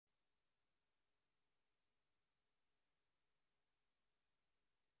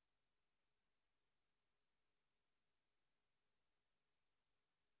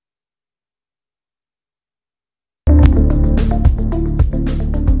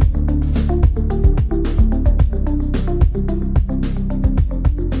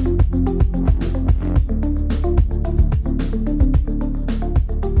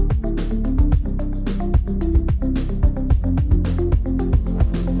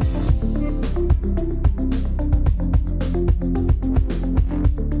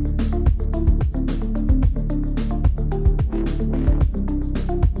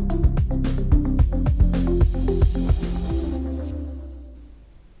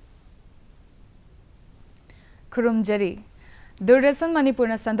Kurumjari. Doordarshan Manipur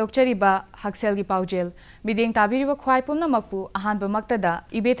na Sandokchariba HAKSHELGI PAOJEL Bideng Tabiriba Khwai Pumnamakpu Ahanba Maktada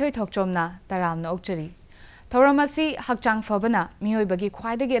Ibethoi Thokchom na Taramna Okchari. Thoudam asi Hakchang Fabana Mioibagi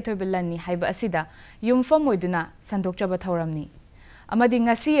Khwaidagi Athoiba Lanni haiba asida Yumfam Oiduna Sandokchaba Thoudamni. Amadi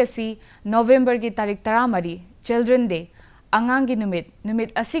ngasi asi November gi tarik 13 Children Day Angangi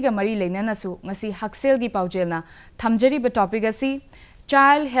numit asiga mari leinanasu ngasi HAKSHELGI PAOJEL na thamjariba topic asi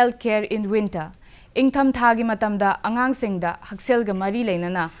Child Health Care in Winter. Ingtham thagi matamda angang singda HAKSHELGA mari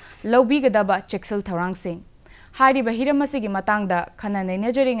leinana lawbigadaba cheksel thorang sing. Hariba hiramasigi matangda khana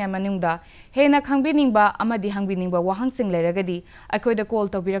nainajering manungda hena khangbininba amadi hangbininba wahang sing leragadi aikoida call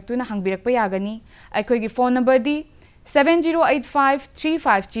tawbiraktuna hangbirakpa yagani aikoigi phone number di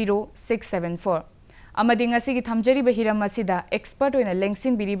 7085350674 amadi ngasigi thamjariba hiramasida expert oina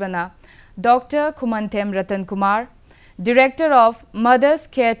lengsin biribana Dr. Kumantem Ratankumar, Director of Mothers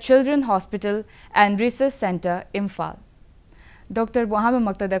Care Children Hospital and Research Center, Imphal. Dr. Wahama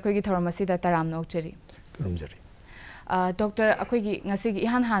Maktada Kogi Thoramasida Taram Nokchari. Dr. Akogi Nasigi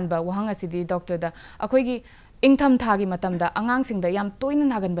Ihan Hanba, Wahangasidi, Doctor da Akogi Ingtham Thagi Matamda, Angang Sing the Yam Toin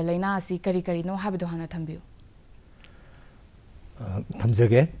Nagan Balena, si Kari no Habidohana Tambu.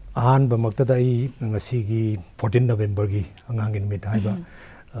 Tamzage, Ahan Bamaktada, Nasigi, 14 November, Angang in Midhaiba,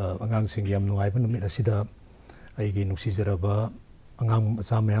 Angang Sing Yam no Ivan, Midasida. Aigi nuksizaraba angang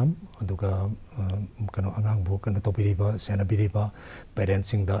samayam aduga kano angang bu kano topiriba senabiriba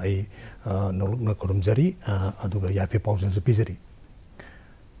parentsing da ai nolokna kurumjari aduga yafi paujel supizari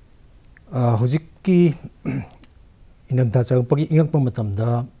hojikki inamta chang pagi ingakpa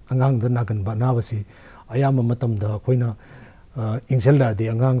matamda angang da nagan ba nabasi ayama matamda koina ingselda de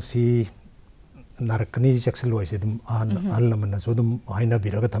angang si narakani seksel waise dum an lamana sodum haina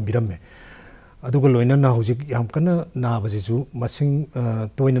biraga thambiramme aduga loina na hojik yam kana na bajisu masing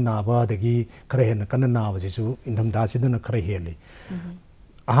toina na ba dagi khare hen kana na bajisu indam da sidana khare heli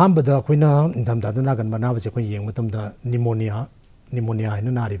aham bada koina indam da na gan bana baje koi yeng matam da pneumonia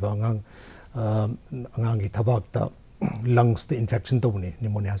ina na riba angang gi thabak ta lungs the infection to bune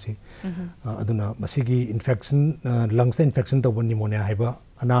pneumonia si aduna masigi infection lungs the infection to bune pneumonia haiba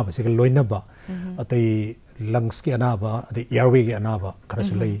ana ba se loina ba atai lungs ki ana ba the airway ki ana ba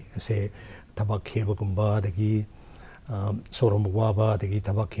kharasu lai se tabak kheba gumba dagi sorom waba dagi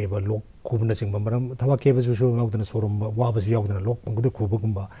tabak kheba lok khubna sing maram tabak kheba su ngawdana sorom waba su yawdana lok pangdu khuba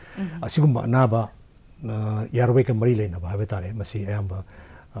gumba asigumba naba yarwe ka mari leina ba habetare masi ayamba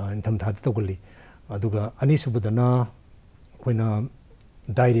intham thad toguli aduga ani subudana koina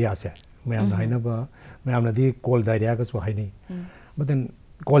diarrhea se mayam haina ba mayam nadi cold diarrhea ka su haini maden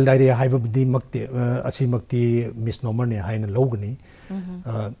cold diarrhea haiba di makti asi makti misnomer ne haina logni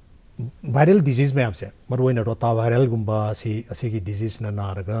viral disease में आपसे मरुएना रोता viral गुम्बा सी disease ना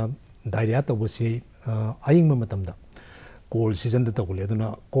नारगा diarrhea तो बसी आयिंग में मतमदा cold season तो तकुले तो ना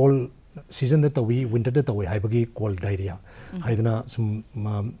cold season तो वी winter तो वी हाई बगी cold diarrhea हाई तो ना सम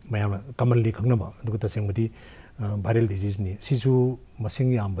मैं commonly खंगना बा तो कुछ ऐसे मती viral disease नहीं सिसु मसिंग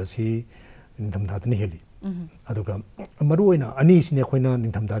याम बसी निधम धात नहीं हेली अदुगा मरुएना अनी सिने कोई ना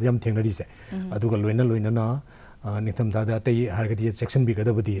निधम धात याम थेंगना रिसे अदुगा लोइना ना निथम दादा तई हारगदी सेक्शन बी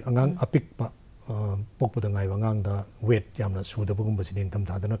गदबदी अंगांग अपिक पोकपद ngai wangang da weight yamna suda bugum basi निथम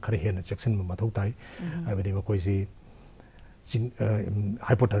दादा ना खरे हेन सेक्शन में मथौ ताई आबदी मकोई सि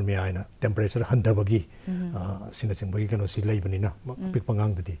hypothermia आइना टेम्परेचर हंदबगी सिना सिंबगी कनो सि लैबनी ना पिक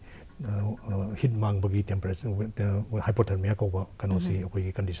पंगांग ददी हिट मांगबगी टेम्परेचर hypothermia को कनो सि कोई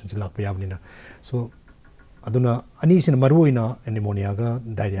कंडीशन सि लाक याबनी ना सो aduna ani sin maruina pneumonia ga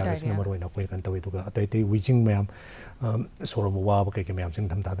diarrhea ga sin maruina koi kan tawi duga atai tai wheezing mayam sorom wa ba kai mayam sing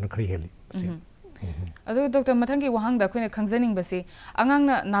tham ta dana khri heli adu doctor mathangi wahang da khoina khangjaning basi angang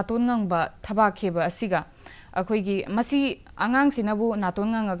na naton ngang ba thaba kheba asiga akhoi gi masi angang sinabu naton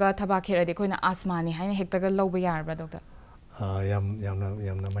ngang ga thaba khera de khoina asma ni haina hekta ga loba yar ba doctor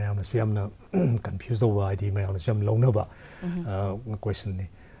yamna mayam na yamna confused over id mayam yam longna ba question ni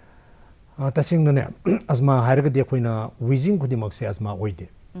tasing na ne asma hair ga de khoina wheezing kudimak se asma oide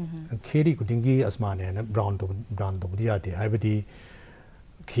kheri kudingi asma ne na brown to dia de haibadi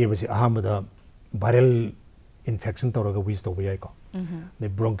khebasi ahamada viral infection to raga wheeze to bai ko ne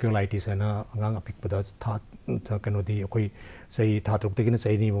bronchiolitis ana angang apik pada tha kano di koi sai tha truk te gina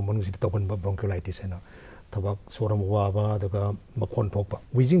sai ni mon si to ban bronchiolitis ana tabak soram wa ba daga makhon thok ba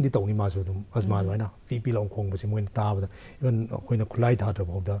wheezing di to ni ma su dum asma loina pp long khong basi moin ta ba even koina khulai tha tra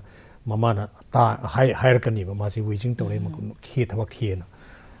ba mamana ta higher kani ba masi wheezing to re khi thaba khiena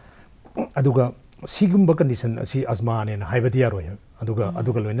aduga sigumba condition asi asma ne na haibadi aro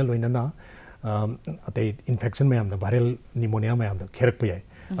aduga loina na ate infection mayam da viral pneumonia mayam da kherak pa yai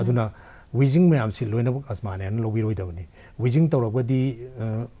aduna wheezing ma'am से लोइना अस्माने lobby रोइदबनी wheezing तौरबदी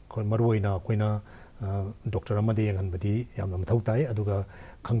कोई मरोइना Koyna doctor अमदे यंगनबदी यामना मथौ ताई अदुगा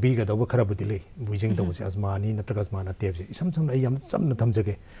खंगबीगदब खरबदी ले wheezing तौबसे अस्मानी नत्रग अस्मा नतेबसे इसम सम याम समना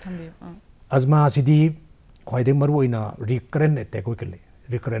थमजगे अस्मा सिदी ख्वाइदे मरोइना recurrent attack होइकले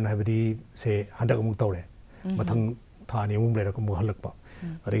recurrent हाबदी से हंडक अमुक तौरे मथंग थानी अमुक लेरक अमुक हलकपा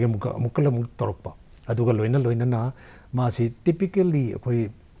अदगे अमुकल अमुक तौरकपा अदुगा लोइना लोइना ना मासी टिपिकली अखोई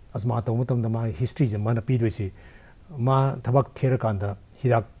अस्मा तौ मतम मा हिस्ट्री जे माना पीदोइसी मा थबक थेर कांदा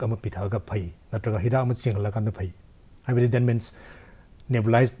हिदाक अम पिथागा फई नत्रगा हिदाक अम चिंगला कांदा फई हाइबदी देन मीन्स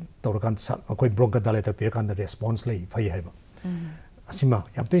नेबुलाइज तौरकान अखोई ब्रोंकोडाइलेटर पिर कांदा रेस्पॉन्स लई फई हाइबा असिमा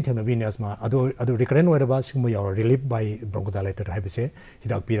याम तोइ थेना बिने अस्मा अदो रिकरेंट ओइरबा सिगमो याव रिलीफ बाय ब्रोंकोडाइलेटर हाइबसे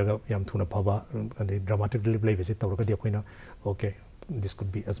हिदाक पिरगा याम थुना फबा dramatic relief लैबसे तौरकदी अखोइना okay this could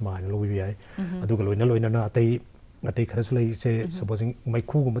be Asma lobby आइ अदुगा लोइना लोइना ना अतै खरसु लई से सपोजिंग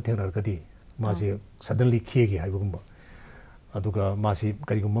माइखुगुम थेंगरगदी मासे सडनली खिएगी हाइबगुम अदुगा मासी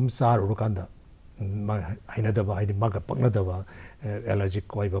करिगुम चारुर कांदा हाइनदबा हाइदि मागा पकनदबा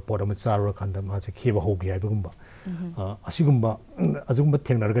एलर्जिक ओइबा पोरम चारुर कांदा मासे खिएबा होगी हाइबगुम असिगुम अजुगुम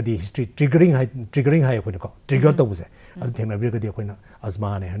थेंगरगदी हिस्ट्री ट्रिगरिंग हाइ अखोइना को ट्रिगर तबुसे अदु थेंगरबिरगदी अखोइना अजमा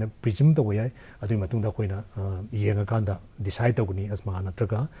ने हने प्रिज्यूम तबो याइ अदुइ मतुंदा अखोइना येंगा कांदा डिसाइड तगुनी अजमा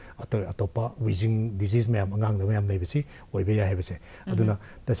नत्रगा अतोपा wheezing disease ma'am अंगांग ma'am लेबसी ओइबे याइ हेबसे अदुना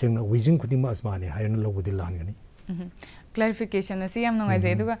तसेंगना wheezing खुदिमा अजमा ने हायन लोबुदि लांगनी clarification asi yam nongai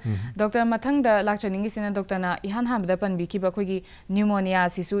je duga doctor mathang da lakchaning sina doctor na ihan ham da pan bi ki ba khoi gi pneumonia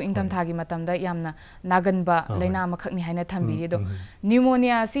sisu ingtam thagi matam da yamna nagan ba laina makhak ni haina thambi do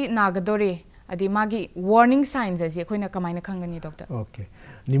pneumonia si nagadore adi magi warning signs asi khoina kamaina khangani doctor okay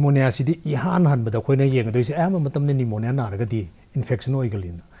pneumonia si di ihan han ba da khoina yeng do si am matam ne pneumonia na raga di infection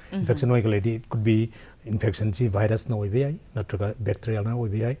oigalin infection oigaledi could be infection si virus na oibe ai natraga bacterial na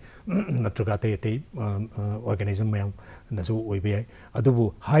oibe ai natraga te organism mayam na su oibe ai adubu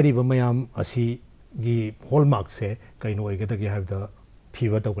hairi ba mayam asi gi hallmark se kaino oige da gi have the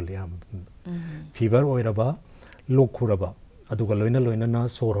fever to gli am fever oiraba lokhuraba aduga loina na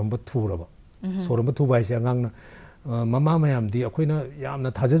soromba thu bai se angang na mama mayam di akoina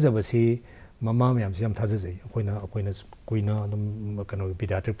yamna thajajaba si mama mayam si yam thajajai akoina kuina dum kano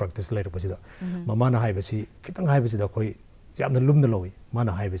pediatric practice lai pasida mama na hai basi kitang hai basi da koi yamna lumna loi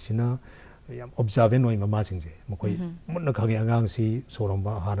mana hai basi na yam observant oi mama singje makoi munna khangi angang si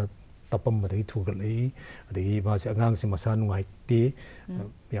soromba hana tapam madai thugalei adai ba si angang si masa nungai ti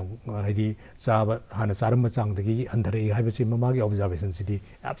yam haidi chaba hana saram chang dagi andhare hai basi mama gi observation si di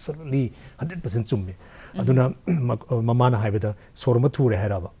absolutely 100% chumme aduna mama na hai bada soromba thure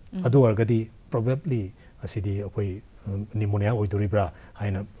haraba adu argadi probably asidi akoi pneumonia oidoribra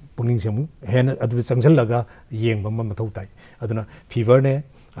haina pungning semu hen adu changjallaga yengba mathau tai aduna fever ne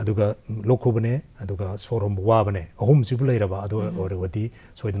aduga lokhobane aduga sorom wabane ahum sibu leiraba adu orwadi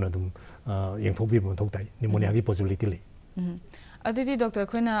soiduna dum yengthokbi mathau tai pneumonia gi possibility le adudi doctor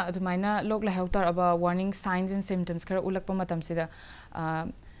khoina adumaina lok la help tar aba warning signs and symptoms khara ulakpa matam sida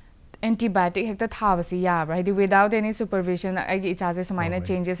antibiotic hekta thabasi yabra hidi without any supervision agi ichaje samaina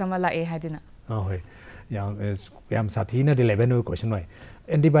changes ama la e hadina hoi yam sathina relevant question noi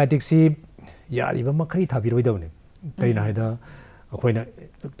antibiotic si yari ba makhai thabiroi dawne kaina haida akoina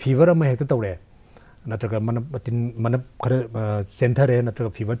fever ama hekta tawre natraga mana khara center e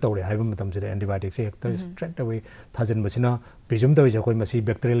natraga fever tawre haiba matam sida antibiotic si hekta straight away thajan basina presume tawi jakoi masi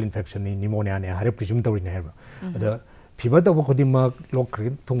bacterial infection ni pneumonia ne hare presume tawi ne haiba ada fever tawba khodimak lok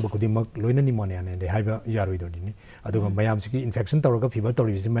thongba khodimak loina pneumonia ne haiba yaroi doni aduga mayam si infection tawraga fever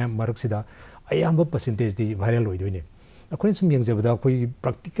tawri si mayam marak sida ayamba percentage di viral oidoi ne akoin sum yengjabada akoi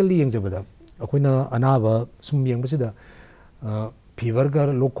practically yengjabada akoina anaba sum yengbasida fever ga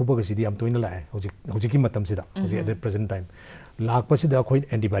lok khoba ga sidi am toina la hojiki matam sida at the present time lak pasida akoi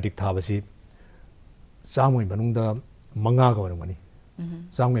antibiotic thabasi samoi manungda manga ga warmani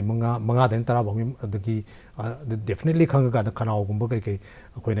samoi manga den tara bang adagi definitely khanga ga khanau gumba kai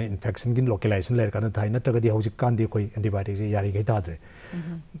akoina infection gin localization lair kana thai natraga di hojik kan di koi antibiotic se yari gai tadre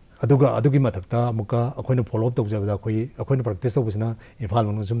adugi mathakta amuka akoina follow up tawjabada akoina practice tawbasina Imphal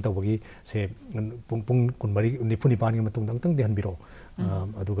manung sum tawbagi se pung kunmari nipuni pani matung tang di hanbiro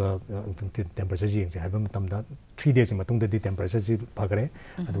aduga temperature ji je haiba matamda 3 days matung di temperature ji phagare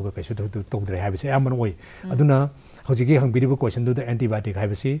aduga kaisu tawdre haibase amman oi aduna hojiki hangbiribu question du antibiotic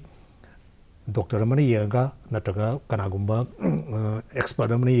haibasi doctor amani yenga natraga kanagumba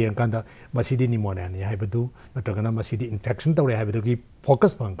expert amani yengkanda masidi pneumonia ni haibadu natraga na masidi infection tawre haibadu gi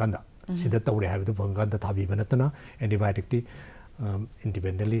focus phangkanda sida tawre haibadu phangkanda thabi banatana antibiotic ti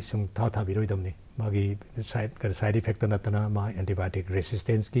independently sung tha biro idamni magi side effect natana ma antibiotic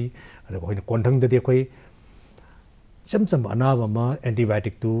resistance ki ado koi kondang de koi cham anava ma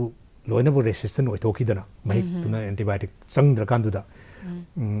antibiotic tu loina bo resistant oi thoki dana mai tuna antibiotic sang dra kan du da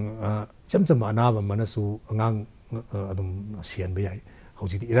cham anava manasu angang adum sian be ai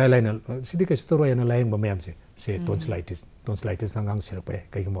hauji ira laina sidi ka story ana laing ba mayam se tonsillitis angang sirap pe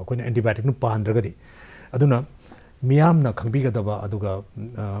kai mo koi antibiotic nu pan dra gadi aduna miyam na khangbi ga daba aduga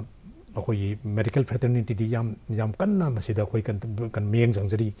akoi medical fraternity di yam kanna masida koi kan meng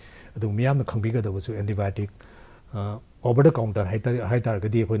jangjari adu miyam na khangbi ga daba su antibiotic over the counter haitar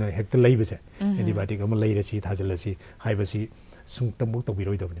gadi koi na hekta leibase antibiotic ama leirasi thajalasi haibasi sung tambuk to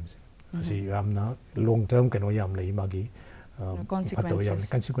biroi dabni asi yamna long term kano yam lei magi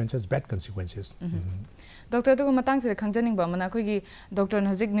consequences bad consequences doctor to matang se khangjaning ba mana khoi gi doctor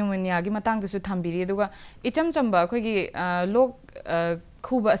hojik pneumonia gi matang su thambiri aduga icham chamba khoi gi lok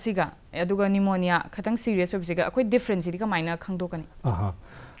khuba asiga aduga pneumonia khatang serious obsiga khoi difference di ka maina khangdokani aha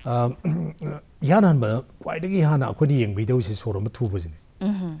yanan ba kwaidagi hana khoi yeng video si sorom thu bujini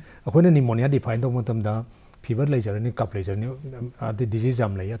akhoi na pneumonia define do matam da fever lejarani cup lejarani the disease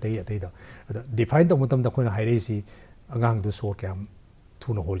am lai atai da define do matam da khoi na haire si angang du so kyam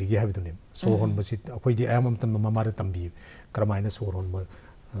thuna holi gi habi dunim so hon basi akoi di ayam tam mama ra tambi kramaina so hon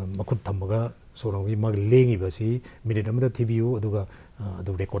makut thamaga so ron gi mag lengi basi minute amada tvu aduga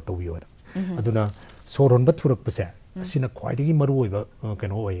adu record to biyo aduna so hon ba thurak pase asina khwaidi gi maru oiba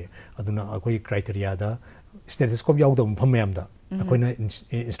kano oye aduna akoi criteria da stethoscope yaudam phamyam da akoi na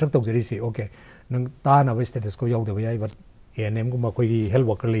instruct tawjari si okay nang ta na ba stethoscope yaudaba yai but ANM gu ma koi gi health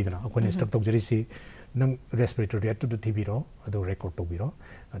worker leidana akoi na instruct tawjari si nang respiratory rate to thibiro adu record to biro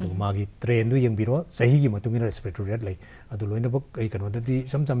adu magi train du yeng biro sahi gi matungina respiratory rate lai adu loina bok kai kano dadi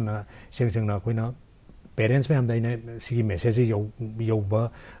sam na seng na koina parents me am dai na sigi message yo ba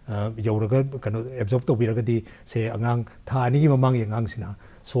yo raga kano absorb to biro gadi se angang tha ani gi mamang yang ang sina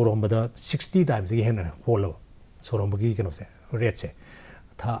sorom bada 60 times gi hena holo sorom bagi kano se rate se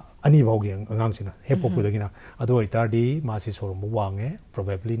tha ani bawgi angang sina hepok budagina adu itardi masi sorom wange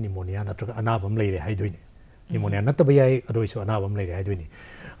probably pneumonia natraga anabam leire haidoine pneumonia natabay ai adu iso anabam leire haidoine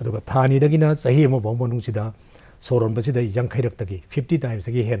aduga thani dagina sahi ama bawm nung sida sorom basida yang khairak tagi 50 times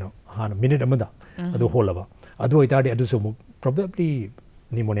gi heno han minute amada adu holaba adu itardi adu so probably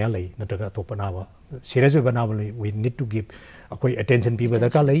pneumonia lei natraga topanaba serious banaba we need to give akoi attention people da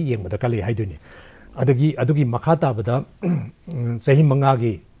ka lei yeng da ka lei haidoine adugi makata bada sahi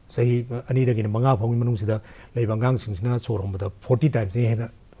mangagi sahi ani dagi manga phongi manung sida leibangang singsina sorom bada 40 times ni hena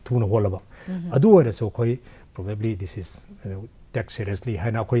thuna holaba adu ora so khoi probably this is take seriously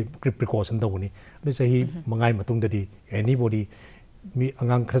hana khoi precaution dawni adu sahi mangai matung dadi anybody mi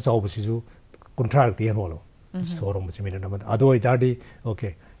angang khra saw basisu contract ti holo sorom basi mina namad adu idadi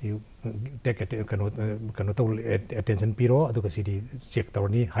okay you take it kano to attention piro adu sidi check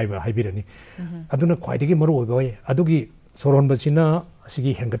tawni haibirani aduna khwaidagi maru oy adugi soron basina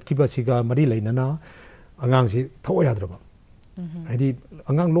asigi hengat ki basiga mari leinana angang si tho yadraba hadi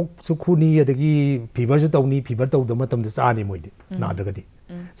angang lok su khuni adagi fever su tawni fever taw da matam da saani moidi nadragadi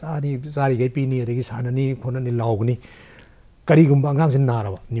saari gai pini adagi sanani khonani lawgni kari gumba angang sin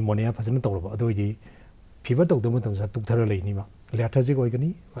naraba pneumonia phasana tawraba adoidi fever taw da matam sa tukthara leini ma lethargic oigani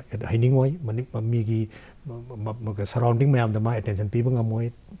haining oi migi surrounding mayam da ma attention piba ngamoi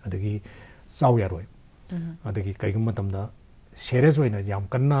adagi saw yaroi adagi kaigum matam da serious oina yam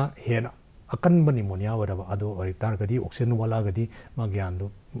kanna hena akan pneumonia waraba ado oi tar gadi oxygen wala gadi ma gyan do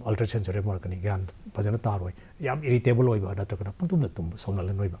ultrasensory markani gyan phajana taroi yam irritable oiba da takana putum tum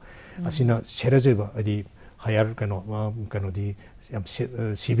somnal noiba asina serious oiba adi higher kano di yam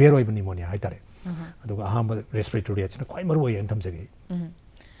severe oiba pneumonia haitare aduga ahamba respiratory achina khwai maru oi anthamjagi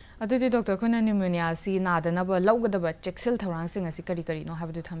adudi doctor khona pneumonia si nadana ba lawgadaba checksel thorang sing asi kari no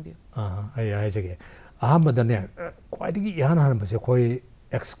habdu thambiu ai jage ahamba dane khwaidigi yana han base khoi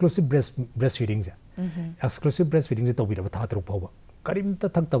exclusive breastfeeding ja exclusive breastfeeding je tobira ba thatru pawba karimta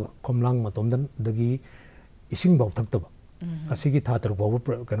thaktaba khomlang matomdan dagi ising baw thaktaba asigi thatru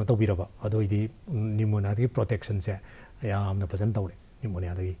pawba kano tobira ba adoidi pneumonia gi protection se yamna pasan tawre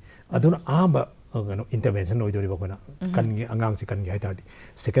pneumonia dagi aduna ahamba intervention oidori ba kona kan gi angang si kan gi haitadi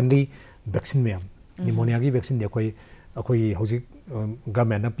secondly vaccine meam pneumonia gi vaccine de akoi hojik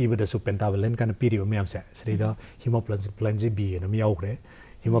government na piba da su pentavalent kan piri ba meam se srida hemoplasma b na mi yaukre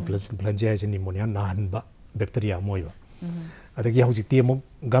hemoplasma je pneumonia na hanba bacteria moiba adagi hojik ti mo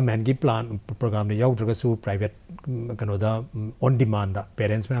government gi plan program ne yaudra su private kano da on demand da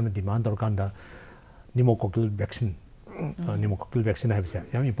parents meam demand dor kan da pneumococcal vaccine pneumococcal vaccine hai bisa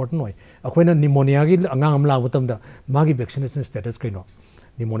yam important oi akoina pneumonia gi angang am la butam da magi vaccination status kaino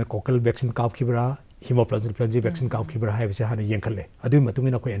pneumococcal vaccine kaap khibra hemoplasma vaccine kaap khibra hai bisa hana yengkhalle adu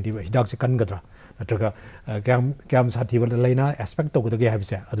matungina ko anti hidak se kan gadra natraga kam sathi wal laina aspect to gudage hai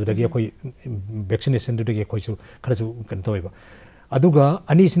bisa adu dagi koi vaccination du dagi koi su kharasu kan toiba aduga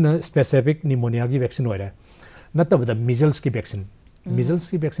anisina specific pneumonia gi vaccine oira natabada measles ki vaccine measles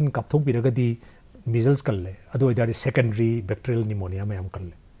ki vaccine kapthok biragadi measles kalle adu idari secondary bacterial pneumonia mayam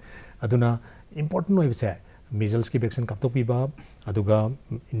kalle aduna important oi bisa measles ki vaccine kapthok biba aduga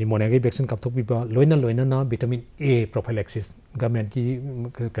pneumonia ki vaccine kapthok biba loina na vitamin A prophylaxis government ki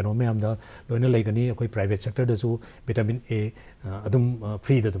kano mayam da loina laigani akoi private sector da su vitamin A adum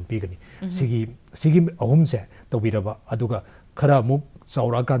free da dum pigani sigi ahum se tawiraba aduga khara muk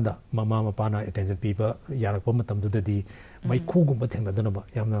saura kanda mama mapana attention piba yarakpa matam dudadi maiku gumba thengna dana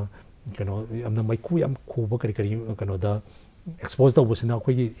yamna kano yamna maiku yam khuba kari kano da expose da busina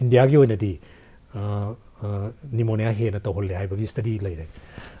koi India gi oina di pneumonia he na to holle hai bagi study leire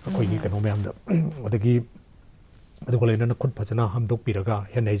koi gi kano me amda adagi adugo leina na khut phajana hamdok piraga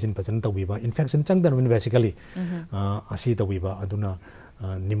hen hygiene phajana tawbiba infection changdan basically asi tawbiba aduna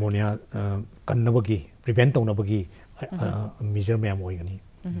pneumonia kannabagi prevent tawnabagi measure me am oigani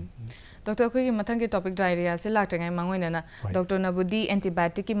Doctor ko ki mathang ki topic diarrhea se lakta ngai mangoina na doctor na budi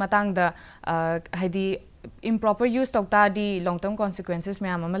antibiotic ki matang da haidi improper use tokta di long term consequences me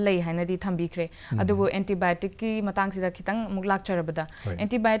am lei haina di thambi khre adubu antibiotic ki matang sida khitang muk lak charabada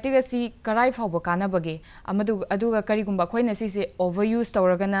antibiotic asi karai fawba kana bage amadu aduga kari gumba khoina si se overuse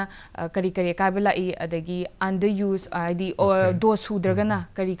tawragana kari kaibala I adagi underuse id dose hudragana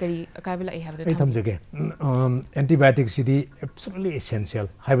kari kaibala I have the thamjage antibiotic sidi absolutely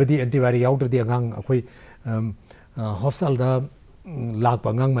essential haibadi antibiotic out the angang akoi hospital da lag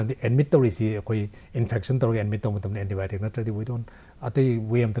pangang man admit to receive koi infection to admit to matam antibiotic natradi we don't atai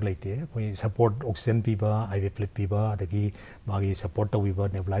we am to laite koi support oxygen piba IV fluid piba adagi magi support to we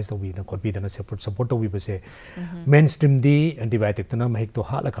nebulize to we na kor pi dana support to we se mainstream di antibiotic tana mahik to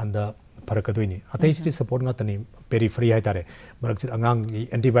hala khanda farakadoi ni atai sti support nga tani periphery hai tare marak angang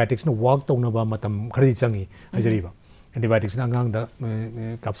antibiotics no work to na ba matam khari changi ajari ba antibiotics na angang da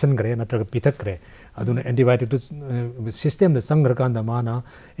caption kare natraga pithak kare aduna antibiotic to system da sangra kanda mana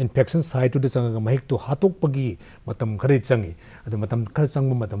infection site to da sanga mahik to hatok pagi matam khari changi adu matam khar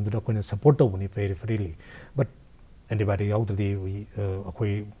changba matam du koina support to buni peripherally but antibiotic out the we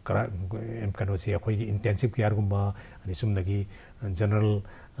akoi kano si akoi intensive care gumba ani sumnagi general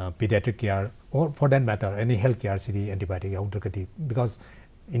pediatric care or for that matter any health care city antibiotic out the because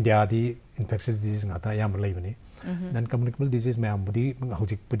India the infectious disease ngata yam laibani non communicable disease me ambudi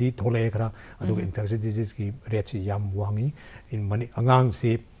hojik pudi thole khara adu infectious disease ki rate yam wangi in mani angang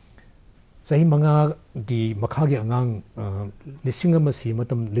se sahi manga gi makha gi angang lisingama si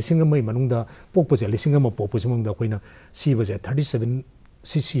matam lisingama manungda pokpo se lisingama pokpo simangda koina si ba 37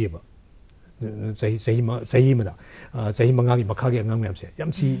 cc ba sahi ma da sahi manga gi makha gi angang me se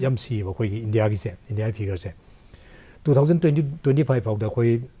yam si ba koi gi India gi se India figure se 2025 out da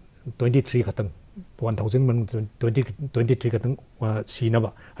koi 23 khatang 1023 khatang sinaba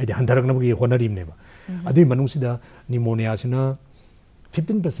haidi handarakna gi honarim ne ba adi manung sida pneumonia sina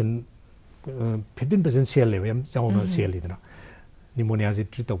 15% cell level yam chauna cell idana pneumonia is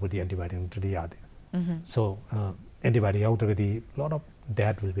treat of the antibiotic to the yade so antibiotic out the lot of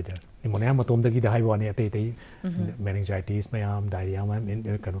that will be there pneumonia matom dagi da haiwani atei meningitis mayam diarrhea mayam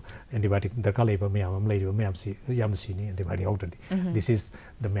kano antibiotic darka leba mayam leiba mayam si yam si ni antibiotic out this is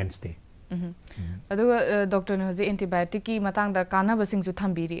the mainstay aduga doctor no je antibiotic ki matang da kana basing su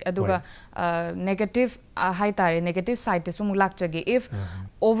thambiri aduga negative high tare negative side te sum lakchage if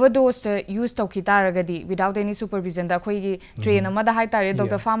overdose use to khitaragadi without any supervision da khoi gi train ama da high tare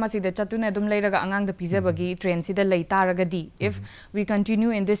doctor pharmacy da chatune dum leiraga angang da pijabagi train si da lei taragadi if we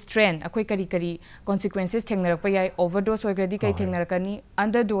continue in this trend akhoi kari consequences thengnarak pa yai overdose oigradi kai thengnarakani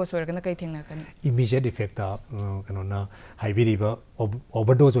underdose oirgana kai thengnarakani immediate effect da kano na haibiriba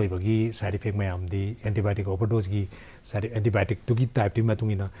overdose oibagi side effect mayam di antibiotic overdose gi side antibiotic to gi type ti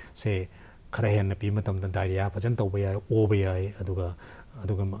matungina se khara hen pi matam da diarrhea pajan to ba oba ya aduga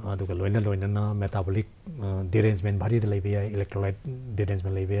loina na metabolic derangement bhari da lebe ya electrolyte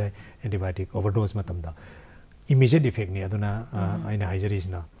derangement lebe ya antibiotic overdose matam da immediate effect ni aduna aina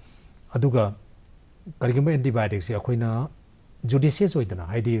haijarisna aduga karigamba antibiotic se akoina judicious oidana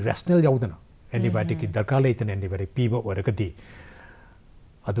haidi rational yaudana antibiotic ki darka leitana antibiotic piba orakati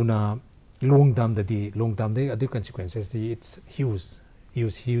aduna long term the other consequences it's huge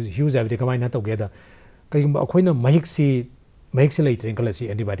every kamai na together kaigamba akoina mahik si laitre kalasi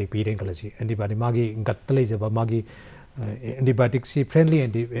antibiotic pi ren kalasi antibiotic magi gat lei jaba magi antibiotic si friendly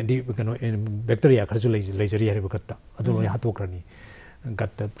anti kano bacteria kharju leijari hari bakatta adu loi hatokrani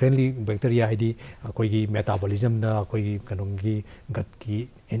gut friendly bacteria haidi koi gi metabolism da koi gi kano gi gut ki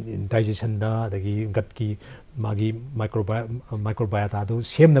digestion da dagi gut ki magi microbiota do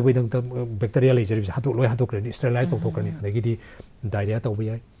sem na bidang bacteria leijari hatu loi hatokrani sterilize tokrani dagi di diarrhea tawbi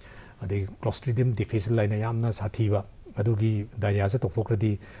ai adai clostridium difficile laina yamna sathiba adugi diarrhea se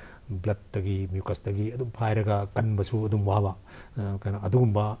tokradi blood tagi mucus tagi adum phairaga kan basu adum waba kana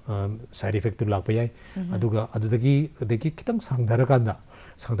adumba side effect tu lakpa yai aduga adudagi kitang sangdarakan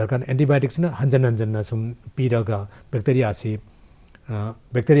antibiotics na hanjan na sum piraga bacteria si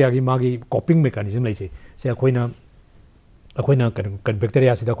bacteria gi magi coping mechanism laise se akoina kan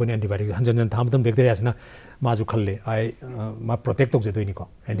bacteria sida koina antibiotics hanjan thamdam bacteria sina mazu khalle ai ma protect tok jetoi ni ko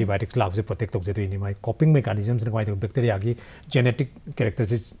antibiotics lab se protect tok jetoi ni mai coping mechanisms ne kai bacteria gi genetic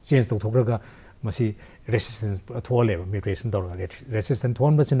characteristics change tok thokraga masi resistance thole mutation dor resistance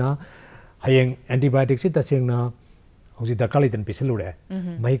thon basina hayeng antibiotics si tasengna hoji dakali den pisilure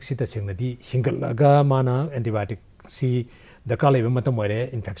maik si tasengna di hingalaga mana antibiotic si dakali be matam moire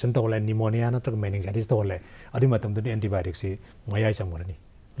infection to le pneumonia na trak meningitis to le adi matam du antibiotic si mayai samorani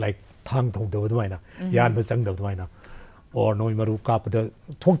like thang thok da badwaina yan ba sang da badwaina or noi maru kap da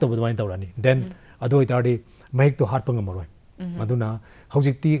thok da badwaina tawrani then adoi tardi maik to hat pangam maroi aduna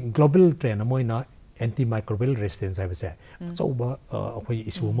hojikti global trend amoina antimicrobial resistance hai base chauba akhoi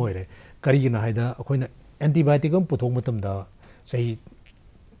issue moire kari na haida akhoina antibiotic am puthok matam da sei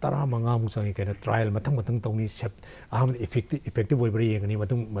tara manga mu sangi kana trial mathang tawni sep aham effective oibri yengani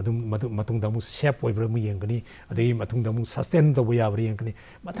matung da mu sep oibri mu yengani adai matung da mu sustain da bu yabri yengani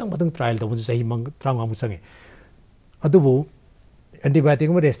mathang trial da bu sei mang tranga mu sangi adubu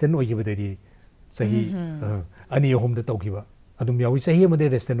antibiotic ma resistant oigibadedi sahi ani hom da tawkiba adum yawi sahi ma de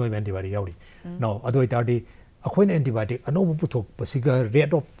resistant oi antibiotic yawi now adoi tardi akoina antibiotic anobu puthok pasiga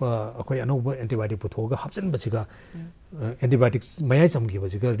rate of akoi anobu antibiotic puthoga hapsan basiga antibiotics maya samgi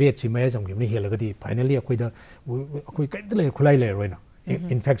basiga rate si maya samgi ni helagadi finally akoida akoi kaida le khulai le roina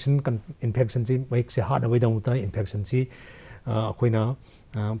infection si maik se hard away down ta infection si akoina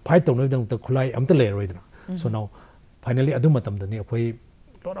fight to no down ta khulai amta le roidna so now finally adu matam da ni akoi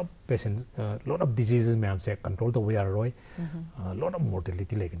lot of patients lot of diseases may have control the way are roi lot of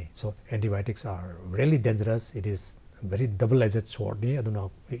mortality like so antibiotics are really dangerous it is very double edged sword ni aduna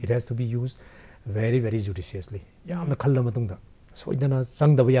it has to be used very judiciously yamna khalla matungda so idana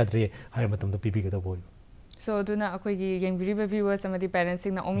sangdaba yadre hay matamda pipi ga da boy so aduna akoi gi yengbiriba viewers amadi parents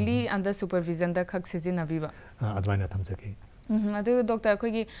na only under supervision da khak sijina biba advaina thamjake adu doctor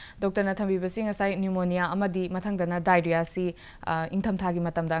khoi gi doctor na thambi basing asai pneumonia amadi mathangdana diarrhea si ingtham thagi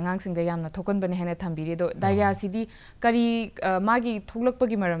matamda angang sing da yamna thokon bane hena thambiri do diarrhea si di kari magi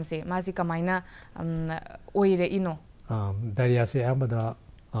thoglakpagi maram se masi kamaina oire ino diarrhea se amada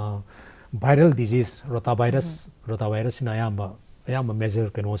viral disease rotavirus na ayamba major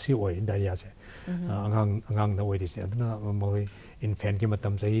kenosi oi diarrhea se angang na oiri se aduna moi infant ki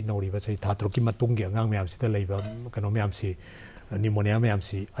matam sai nori ba sai thatro ki matung gi angang myam si ta leiba kano myam si pneumonia myam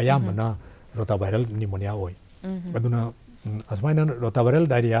si ayamana rotaviral pneumonia oi aduna asmaina rotaviral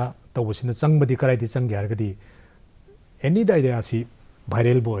diarrhea tawbusina changbadi karai di changi hargadi any diarrhea si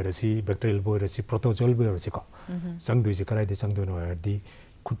viral boy rasi bacterial boy rasi protozoal boy rasi ko changdui si karai di changdui no di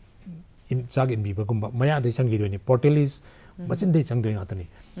in chag in biba gumba maya de changi do ni portalis machin de changdui atani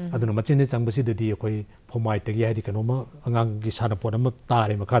aduna machin de changbasi de di koi phomai te gi hadi kanoma angang gi sana pon ma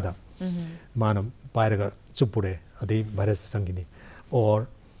tare makada manam pairaga chupure adi virus sangini or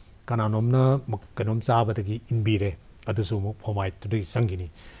kananomna kanom chabada gi inbire adusu mo phomai te sangini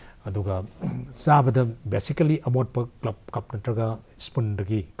aduga chabada basically amot club cup natraga spoon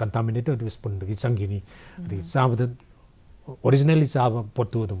dagi contaminated spoon dagi sangini adi chabada originally chaba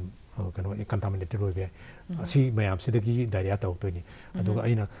potu dum kano contaminated roibe asi mayam sidagi diarrhea tawtoni aduga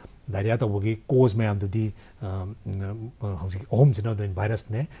aina diarrhea tawgi cause mayam dudi hausi ohom jina do virus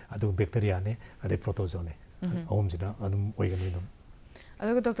ne adu bacteria ne ade protozoa ne ohom jina adum oigani dum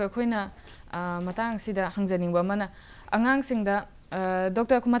aduga doctor khoina matang sida hangjaningba mana angang singda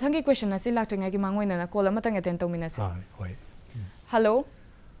doctor ku mathangi question asi laktenga gi mangoina na call amatang attend tawmina se hoi hello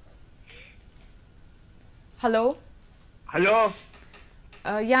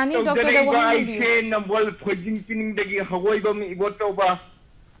yani doctor da wahang bi I nambol phojing tining dagi hawai bam iboto ba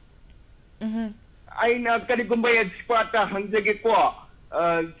aina kari gumbai expert hangjage ko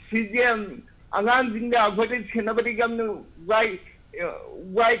CGM angan jingda agode chenabari gam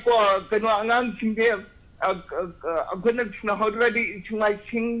why ko kano angan singde agona chna already chungai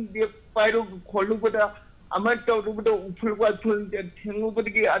sing de pairo kholu bada amat to rubudo upulwa thul thengu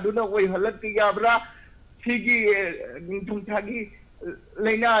badi aduna oi halat ki yabra सिगी निंथुमथागी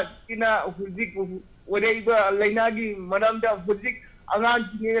लेना किना हुजिक वरेबा लेनागी मरमदा हुजिक आगान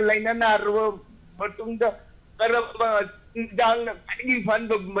की लेना नारव मतुंगदा करब चिंजांग खगी fun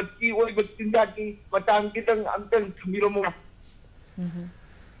मत्ती ओय बचिंजा की मतांग कितंग Ananth थमिरोमो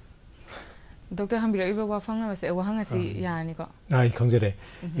doctor हम बिरो इबा वाफंग असे वहंग असे यानी को आई खंजरे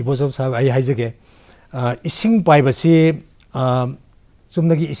इबोसब साब आई हाइजगे इसिंग पाइबसी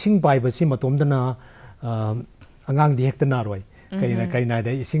चुमनगी इसिंग पाइबसी मतोमदना अंगांग दी हेक्ता नारोय करिना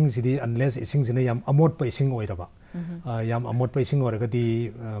दे इसिंग सिदी अनलेस इसिंग सिने याम अमोट प इसिंग ओइरबा याम अमोट प इसिंग ओरगदी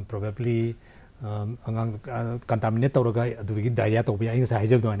प्रोबेबली अंगांग कंटामिनेट तौरगा अदुगी डायरिया तौबि आई ngसा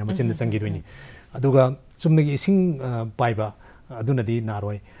हाइजब दोना मचिन संगी दोइनी अदुगा चुमनगी इसिंग पाइबा अदुनदी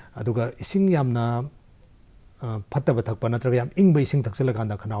नारोय अदुगा इसिंग यामना फत्तब थकप नत्रगा याम इंग इसिंग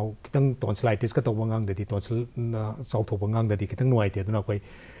थक्सलकांदा खनाउ कितंग टॉन्सिलाइटिस का तौबा ngang टॉन्सिल साउथोबा ngang कितंग नुवाइते अदुना कोई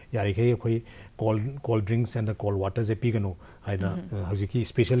यारिखे कोई cold drinks and cold water J पीगनो हाइना हजिकी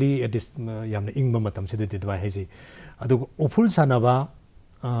specially at this यामना इंग मतम से दिदवा हाइजी अदुगा उफुल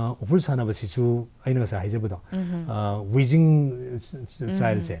सानबा सिसु आइना ngasa हाइजबदो विजिंग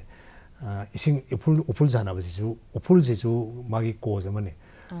चाइल्ड से इसिंग उफुल सानबा सिसु मागी कोज अमने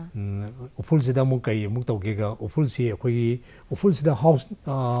उफुल सिदा मु कई मु तौगेगा उफुल सी अखोई उफुल सिदा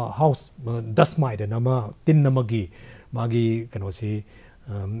हाउस दस माइड नमा तिन नमगी मागी कनोसी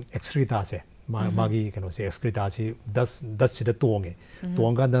एक्सक्रीटा से मागी कनोसी एक्सक्रीटा से दस सिदा तोंगे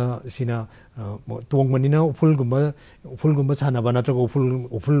तोंगा दा सिना तोंग मनिना उफुल गुम्बा सानबा नत्रगा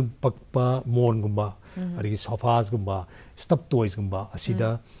उफुल पक्पा मोन गुम्बा अरि सोफास गुम्बा स्टप टॉयज गुम्बा असिदा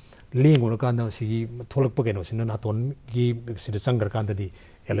लेंगोर कांदा सिगी थोलक पकेनो सिना नातोन की सिदा संगर कांदा दी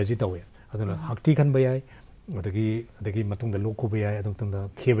एलर्जी तवे अदुना हक्ति खन बयाय अदगी मतुंग द लोको बयाय अदुंग द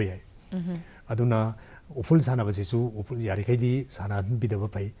खेबे याय अदुना उफुल साना बसिसु उफुल यारि खैदी साना बिदब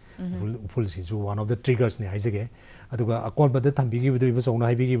फै उफुल Sissu one of the triggers ने हाइजगे अदुगा अकोल बद थंबिगी बिदु इबसौना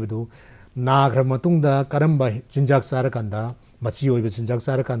हाइबिगी बिदु नाग्र मतुंग द करंबा चिंजाक सार कांदा मसी ओइब चिंजाक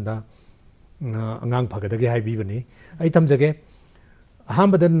सार कांदा अंगांग फगदगे हाइबिबनी आई थमजगे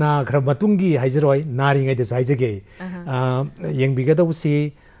अहमद नाग्र मतुंगी हाइजरोय नारिंगै दस हाइजगे येंबिगदौसी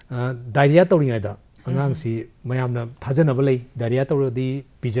डायरिया तौरिङैदा अंगांसी मयामना थाजनब लै डायरिया तौरदी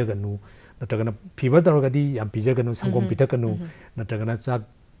पिजगनु नत्रगना फीवर तौरगदी याम पिजगनु संगोम पिथकनु नत्रगना चाक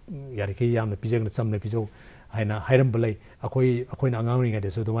यारिखे यामना पिजगना चमना पिजौ हाइना हाइरम बलै अखोइना अंगांरिङैदा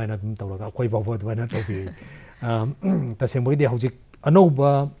सु दुमाइना दुम तौरगा अखोइ बावबा दुमाइना तौबि तसेंबगदी हौजिक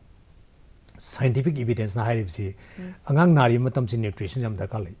अनौबा साइंटिफिक एविडेंस ना हाइरिबसी अंगांग नारी मतम से न्यूट्रिशन याम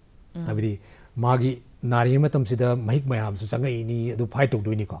दरकार लै हाबिदी मागी नारी मतम सिदा महिक मयाम सु संगैनी अदु फाइट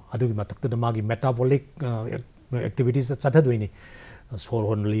तौदोइनी को अदुगी मतक्तदा मागी मेटाबॉलिक एक्टिविटीज चथदोइनी सोर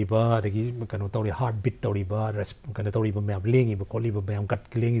होनलीबा अदगी कनो तौरी हार्ट बीट तौरीबा कनो तौरीबा मयाम लेंगीबा कोलीबा मयाम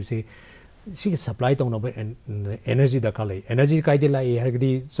गट लेंगीबसे सिगी सप्लाई तौनबा एनर्जी दरकार लै एनर्जी काइदे लाई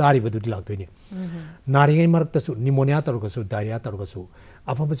हरगदी चारिबदुदि लाक्तोइनी नारिङै मरक्तसु pneumonia तौरगसु diarrhoea तौरगसु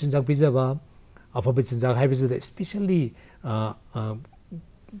अफब चिंजाक पिजबा अफब चिंजाक हाइबसुदा specially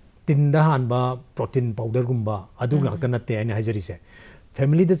तिंदा हानबा protein powder गुम्बा अदु गाक्ता नते आइना हाइजरिसे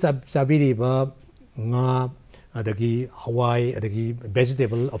family the चाबिरिबा nga adagi hawai adagi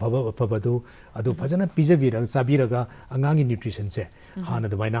vegetable afabadu adu fajana pijabira sabiraga angangi nutrition se hana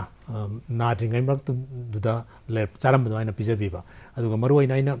damaina nadringai mak duda le charam damaina pijabiba aduga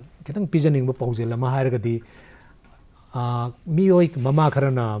maruina ina kitang pijaning ba paujel ma hairagadi miyoi mama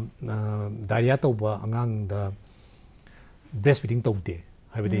kharana diarrhea tauba angang da breastfeeding taude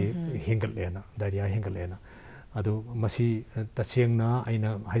हाइबदी हेंगल लेना diarrhoea हेंगल लेना अदु मसी तसेंगना आइना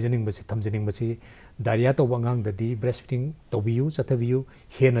हाइजनिंग बसी थमजनिंग बसी diarrhoea तो अंगांग ददी breast feeding तौबियु चथबियु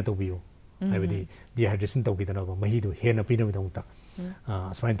हेना तौबियु हाइबदी dehydration तौबिदना महिदु हेना पिना बिदंता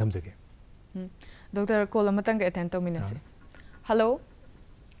अस्माइन थमजगे doctor call अमतंग attend तौमिनसे hello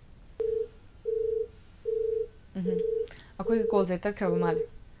अखोई call से तखरब माले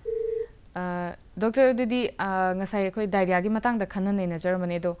डॉक्टर दुदी ngasai khoi diarrhea gi matang da khanna nei na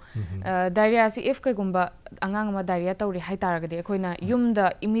jarmani do diarrhea si if kai gumba angang ma diarrhea tawri hai taragadi khoina yum da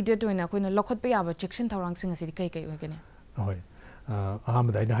immediate oina khoina lokhot pa yaba chection thawrang sing asi kai kai ogene hoi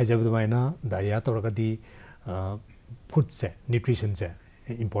aham da ina hajabu maina diarrhea tawragadi food se nutrition se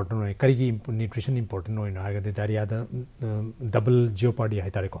important oi kari gi nutrition important oi na agadi diarrhea da double jeopardy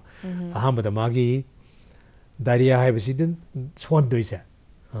hai tare ko aham da magi diarrhea hai bisi din swan doi se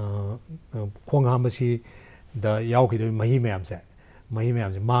खोंग हामसी the यावखिद मही ma'am से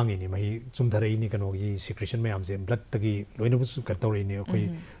मांगी नि मही चुमधरई नि कनोगी secretion ma'am से blood तगी लोइनबुस करतौरी नि कोई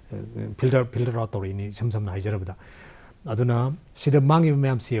filter out तौरी नि समसम हाइजरबदा अदुना सिदा मांगी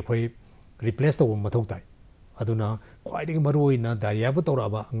मैम से कोई रिप्लेस तो मथौ ताई aduna khwaidagi maruoina diarrhea bu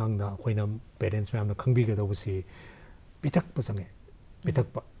tawraba angangda khoina parents mayamna khangbigadawsi pitakpa sange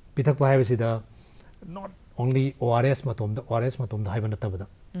pitakpa haibasida not only ORS matomda haiba natabada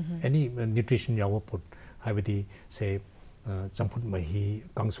any nutrition yawa put haibadi say champut mahi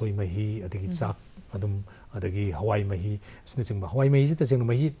kangsoi mahi adagi chak adum adagi hawai mahi snaching hawai mahi sita seng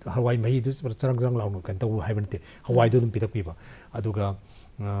mahi hawai mahi du charang launu kan taw haibante hawai du dum pitakpiba aduga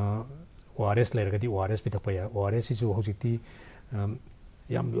ORS leragadi ORS pitakpa ya ORS isu hojikti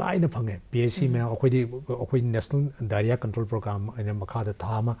yam laina phange PSC me akhoi national diarrhea control program ina makhada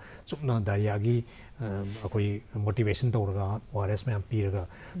thama chupna diarrhea gi akhoi motivation tawraga ORS me am piraga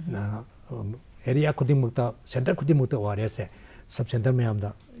area khudimukta center khudimukta ORS se sub center me amda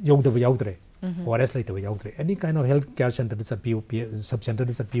yogdaba yawdre ORS laitaba yawdre any kind of health care center da satpiu sub center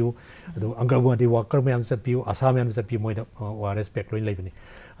da satpiu adu angarwadi worker me am satpiu asa me am satpiu moida ORS pack loi laibani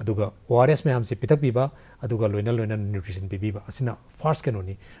aduga ORS me am se pitak piba aduga loina nutrition piba asina first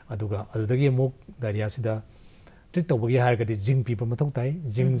kanoni aduga adudagi mok diarrhea sida treat tawbagi hargadi zinc piba mathau tai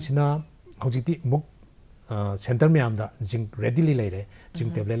zinc sina hojiti mok center me amda zinc readily laire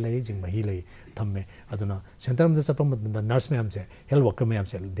zinc tablet lai zinc mahi lai thamme aduna center amda sapam da nurse me amse health worker me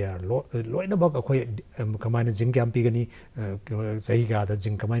amse they are loina bak akhoi kamaina zinc am pigani sahi ga da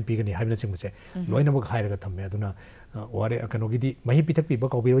zinc kamain pigani haibna singse loina bak hairaga thamme aduna ore kanogidi mahi pitak piba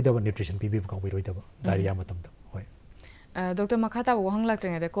kawbiroi da nutrition pibi kawbiroi da diarrhea matamda hoi Dr. Makhata wahang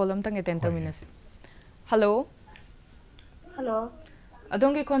laktreng de column tang 10 minutes hello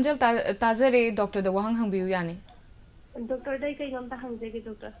adongi konjal tajare doctor da wahang hangbiu yani doctor dai kai ngam ta hangje ge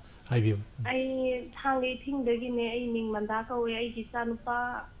doctor ai bi ai thangi thing dagi ne ai ning manda ka we ai gi sanupa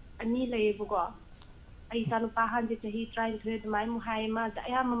ani lei bu ko ai sanupa hanje chahi try thread mai mu hai ma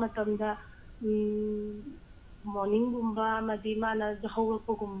ya ma matam da morning gumba madi mana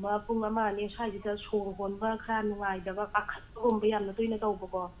jahawko gumba pung ama ne sai da sor honba kha nungai da ba akhat gumba yam na toina taw bu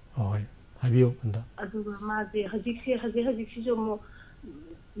ko oi ai bi anda adu ma je hajik si jo mo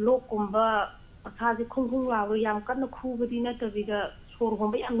lokkumba asaji khungkhung lawo yam kanna khubadi na tabida sor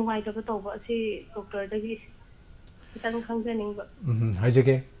homba yam nungai da tawba ase doctor dagi kitang khangjaning ba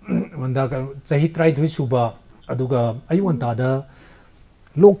haijege manda ka chahi try dhui suba aduga ayonta da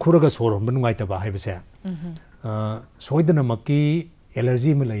lok khuraga sor homba nungai ta ba haibase soidana makki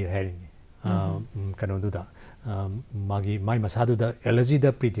allergy me lai harini kano duda magi mai masadu da allergy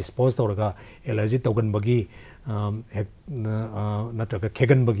da predispose tawraga allergy tawgan bagi natraga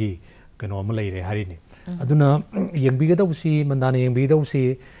khegan bagi kano ama lai re harini aduna yengbiga dawsi mandana yengbiga dawsi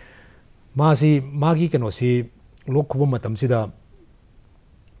masi magi kano si lok khuba matam sida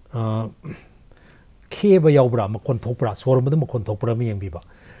kheba yawbra makon thokpra sormada makon thokpra mi yengbiba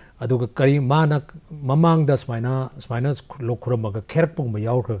aduga kari mana mamang da smaina lok khuramaga kherpung ma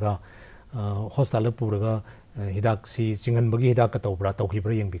yawraga hospital puraga hidak si jingan bagi hidak ka tawbra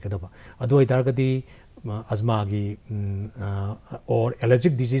tawkhibra yengbi kadaba adu ai targadi asthma gi or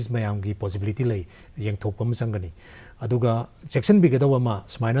allergic disease mayam gi possibility lai yeng thokpa ma sangani aduga section bi kadawa ma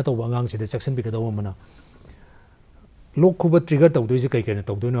smaina tawba angang sida section bi kadawa mana lok khuba trigger tawdoi se kai kai na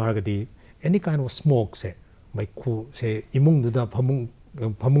tawdoi no hargadi any kind of smoke se mai khu se imung da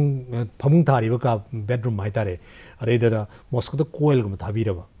phamung thariba ka bedroom mai tare are da mosquito coil gum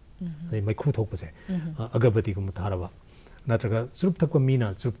thabiraba mai khu thokpa se agabati gum tharaba natraga surup thakpa mina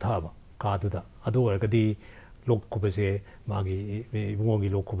surup thaba ka du da adu orgadi lok khuba se magi bungogi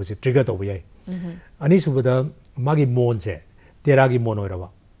lok khuba se trigger tawba yai ani subada magi mon se teragi mon oiraba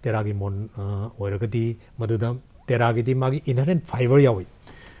teragi mon oiragadi maduda teragi di magi inherent fiber yawi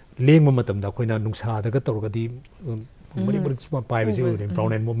lengma matamda koina nungsa daga tawragadi mari pai bisi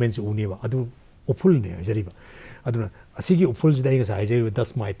brown and movements uniba adu upul ne ajariba aduna asigi upul jidai ga sai jai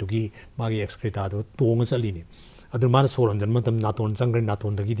 10 mai to gi magi excreta do tonga salini adu man soron jan matam naton changre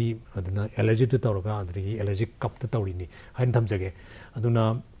naton dagi di aduna allergy to tawraga adri allergy cup to tawrini hain thamjage aduna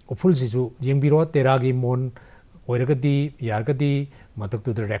upul sisu yengbiro teragi mon oiragadi yargadi matak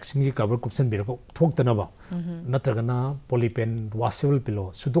to the reaction gi cover kupsan birako thoktanaba natragana polypen washable pillow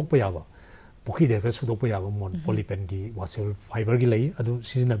sudok pa yaba pukhi de ka sudok pa yaba mon polypen gi washable fiber gi lai adu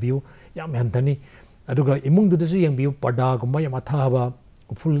season abiu yam hantani aduga imung du su yengbiu pada gumba yama thaba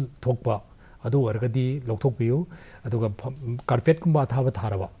full thokpa adu oiragadi lokthokpiu aduga carpet gumba thaba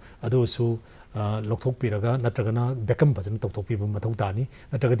tharaba adu su lokthokpiraga natragana beckham bajan tokthokpiba mathau tani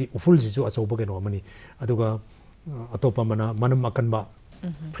natragadi uful sisu achauba keno amani aduga atopa mana manam akanba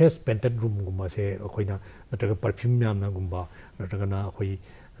fresh painted room gumba se akoina natraga perfume yamna gumba natraga na akoi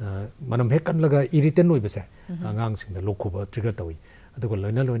manam hekan laga irritant oi bese angang sing da lokhuba trigger tawi ꯑꯗꯨꯒ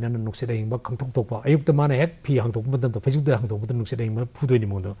ꯂꯣꯏꯅ ꯅꯨꯡꯁꯤꯠ ꯑꯏꯪꯕ ꯈꯪꯊꯣꯛꯄ ꯑꯌꯨꯛꯇ ꯃꯥꯅ ꯍꯦꯛ ꯐꯤ ꯍꯥꯡꯗꯣꯛꯄ ꯃꯇꯝꯗ ꯐꯩꯖꯨꯞꯇ ꯍꯥꯡꯗꯣꯛꯄꯗ ꯅꯨꯡꯁꯤꯠ ꯑꯏꯪꯕ ꯐꯨꯗꯣꯏꯅꯤ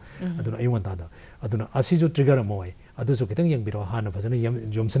ꯃꯉꯣꯟꯗ ꯑꯗꯨꯅ ꯑꯌꯨꯛ ꯉꯟꯇꯥꯗ ꯑꯗꯨꯅ ꯑꯁꯤꯁꯨ ꯇ꯭ꯔꯤꯒꯔ ꯑꯃ ꯑꯣꯏ ꯑꯗꯨꯁꯨ ꯈꯤꯇꯪ ꯌꯦꯡꯕꯤꯔꯣ ꯍꯥꯟꯅ ꯐꯖꯅ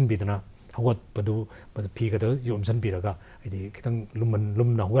ꯌꯣꯝꯁꯤꯟꯕꯤꯗꯅ ꯍꯧꯒꯠꯄꯗꯨ ꯐꯤꯒꯗ ꯌꯣꯝꯁꯤꯟꯕꯤꯔꯒ ꯍꯥꯏꯗꯤ ꯈꯤꯇꯪ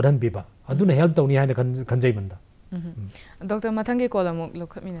ꯂꯨꯝꯅ ꯍꯧꯒꯠꯍꯟꯕꯤꯕ ꯑꯗꯨꯅ ꯍꯦꯜꯞ ꯇꯧꯅꯤ ꯍꯥꯏꯅ ꯈꯟꯖꯩ ꯃꯟꯗ ꯗꯣꯛꯇꯔ ꯃꯊꯪꯒꯤ ꯀꯣꯜ ꯑꯃꯨꯛ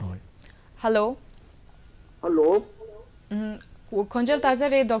ꯂꯧꯈꯠꯃꯤꯟꯅꯁꯤ ꯍꯜꯂꯣ ꯍꯜꯂꯣ ꯈꯣꯟꯖꯦꯜ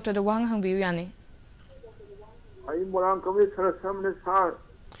ꯇꯥꯖꯔꯦ ꯗꯣꯛꯇꯔꯗ ꯋꯥꯍꯪ ꯍꯪꯕꯤꯌꯨ ꯌꯥꯅꯤ ꯑꯩ ꯃꯣꯏꯔꯥꯡ ꯀꯝꯃꯤ ꯁꯔꯠ ꯁꯔꯃꯅꯦ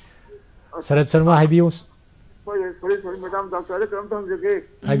ꯁꯥꯔ ꯁꯔꯠ ꯁꯔꯃ ꯍꯥꯏꯕꯤꯌꯨ ꯁꯣꯔꯤ ꯃꯦꯗꯥꯝ ꯗꯣꯛꯇꯔꯗ ꯀꯔꯝꯇ ꯍꯪꯖꯒꯦ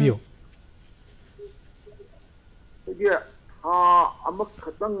ꯍꯥꯏꯕꯤꯌꯨ ꯑꯩꯒꯤ ꯊꯥ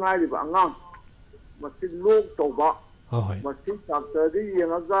ꯑꯃꯈꯛꯇꯪ ꯉꯥꯏꯔꯤꯕ ꯑꯉꯥꯡ ꯃꯁꯤ ꯂꯣꯛ ꯇꯧꯕ ꯃꯁꯤ ꯗꯥꯛꯇꯔꯗ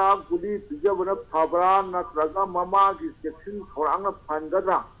ꯌꯦꯡꯉꯒ ꯒꯨꯂꯤ ꯄꯤꯖꯕꯅ ꯐꯕ꯭ꯔꯥ ꯅꯠꯇ꯭ꯔꯒ ꯃꯃꯥꯒꯤ ꯆꯦꯛꯁꯤꯟ ꯊꯧꯔꯥꯡꯅ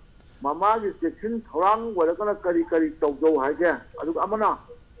ꯐꯍꯟꯒꯗ꯭ꯔꯥ ꯃꯃꯥꯒꯤ ꯆꯦꯛꯁꯤꯟ ꯊꯧꯔꯥꯡ ꯑꯣꯏꯔꯒꯅ ꯀꯔꯤ ꯇꯧꯖꯧ ꯍꯥꯏꯒꯦ ꯑꯗꯨꯒ ꯑꯃꯅ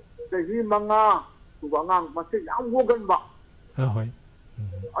ꯆꯍꯤ 5 ꯁꯨꯕ ꯑꯉꯥꯡ ꯃꯁꯤ ꯌꯥꯝ ꯋꯣꯒꯟꯕ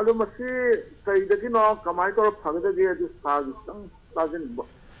ꯑꯗꯨ ꯃꯁꯤ ꯀꯩꯗꯒꯤꯅꯣ ꯀꯃꯥꯏꯅ ꯇꯧꯔ ꯐꯒꯗꯒꯦ ꯑꯗꯨ ꯁꯥꯔꯒꯤ ꯈꯤꯇꯪ ꯇꯥꯖꯅꯤꯡꯕ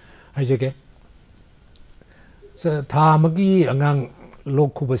ꯍꯥꯏꯖꯒꯦ ꯊꯥ ꯑꯃꯒꯤ ꯑꯉꯥꯡ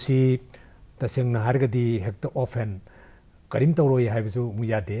ꯂꯣꯛ ꯈꯨꯕꯁꯤ ꯇꯁꯦꯡꯅ ꯍꯥꯏꯔꯒꯗꯤ ꯍꯦꯛꯇ ꯑꯣꯐꯦꯟ ꯀꯔꯤꯝ ꯇꯧꯔꯣꯏ ꯍꯥꯏꯕꯁꯨ ꯑꯃꯨꯛ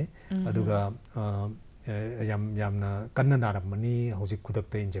ꯌꯥꯗꯦ ꯑꯗꯨꯒ ꯌꯥꯝꯅ ꯀꯟꯅ ꯅꯥꯔꯝꯃꯅꯤ ꯍꯧꯖꯤꯛ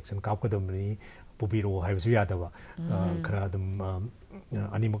ꯈꯨꯗꯛꯇ ꯏꯟꯖꯦꯛꯁꯟ ꯀꯥꯞꯀꯗꯕꯅꯤ ꯄꯨꯕꯤꯔꯛꯑꯣ ꯍꯥꯏꯕꯁꯨ ꯌꯥꯗꯕ ꯈꯔ ꯑꯗꯨꯝ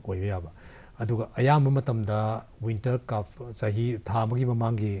ꯑꯅꯤꯃꯛ ꯑꯣꯏꯕ ꯌꯥꯕ ꯑꯗꯨꯒ ꯑꯌꯥꯝꯕ ꯃꯇꯝꯗ ꯋꯤꯟꯇꯔ ꯀꯞ ꯆꯍꯤ ꯊꯥ ꯑꯃꯒꯤ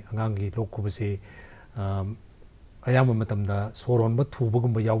ꯃꯃꯥꯡꯒꯤ ꯑꯉꯥꯡꯒꯤ ꯂꯣꯛ ꯈꯨꯕꯁꯤ ꯑꯌꯥꯝꯕ ꯃꯇꯝꯗ ꯁꯣꯔ ꯍꯣꯟꯕ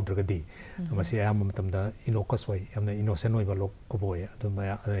ꯊꯨꯕꯒꯨꯝꯕ ꯌꯥꯎꯗ꯭ꯔꯒꯗꯤ ꯃꯁꯤ ꯑꯌꯥꯝꯕ ꯃꯇꯝꯗ ꯏꯅꯣꯀꯁ ꯑꯣꯏ ꯌꯥꯝꯅ ꯏꯅꯣꯁꯦꯟ ꯑꯣꯏꯕ ꯂꯣꯛ ꯈꯨꯕ ꯑꯣꯏ ꯑꯗꯨ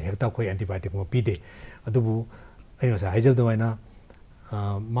ꯍꯦꯛꯇ ꯑꯩꯈꯣꯏ ꯑꯦꯟꯇꯤꯕꯥꯏꯑꯣꯇꯤꯛꯀꯨꯝꯕ ꯄꯤꯗꯦ ꯑꯗꯨꯕꯨ ꯑꯩꯅ ꯉꯁꯥꯏ ꯍꯥꯏꯖꯕꯗꯨꯃꯥꯏꯅ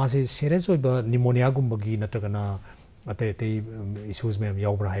ꯃꯥꯁꯤ ꯁꯦꯔꯤꯌꯁ ꯑꯣꯏꯕ ꯅꯤꯃꯣꯅꯤꯌꯥꯒꯨꯝꯕꯒꯤ ꯅꯠꯇ꯭ꯔꯒꯅ ꯑꯇꯩ ꯏꯁꯨꯁ ꯃꯌꯥꯝ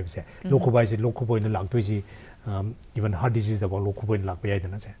ꯌꯥꯎꯕ꯭ꯔꯥ ꯍꯥꯏꯕꯁꯦ ꯂꯣꯛ ꯈꯨꯕ ꯍꯥꯏꯁꯦ ꯂꯣꯛ ꯈꯨꯕ ꯑꯣꯏꯅ ꯂꯥꯛꯇꯣꯏꯁꯤ ꯏꯚꯟ ꯍꯥꯔꯠ ꯗꯤꯖꯤꯖꯇꯐꯥꯎ ꯂꯣꯛ ꯈꯨꯕ ꯑꯣꯏꯅ ꯂꯥꯛꯄ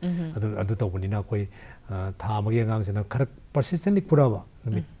ꯌꯥꯏꯗꯅ ꯁꯦ ꯑꯗꯨ ꯇꯧꯕꯅꯤꯅ ꯑꯩꯈꯣꯏ ꯊꯥ ꯑꯃꯒꯤ ꯑꯉꯥꯡꯁꯤꯅ ꯈꯔ ꯄꯔꯁꯤꯁꯇꯦꯟꯂꯤ ꯈꯨꯔꯛꯑꯕ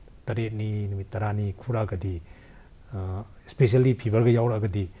ꯅꯨꯃꯤꯠ 7ꯅꯤ ꯅꯨꯃꯤꯠ 10ꯅꯤ ꯈꯨꯔꯛꯑꯒꯗꯤ ꯁ꯭ꯄꯦꯁꯤꯌꯦꯜꯂꯤ ꯐꯤꯚꯔꯒ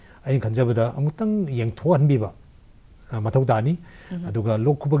ꯌꯥꯎꯔꯛꯑꯒꯗꯤ ꯑꯩꯅ ꯈꯟꯖꯕꯗ ꯑꯃꯨꯛꯇꯪ ꯌꯦꯡꯊꯣꯛꯍꯟꯕꯤꯕ ꯃꯊꯧ ꯇꯥꯅꯤ ꯑꯗꯨꯒ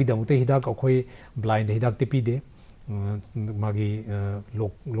ꯂꯣꯛ ꯈꯨꯕꯒꯤꯗꯃꯛꯇ ꯍꯤꯗꯥꯛ ꯑꯩꯈꯣꯏ ꯕ꯭ꯂꯥꯏꯟꯗ ꯍꯤꯗꯥꯛꯇꯤ ꯄꯤꯗꯦ ꯃꯥꯒꯤ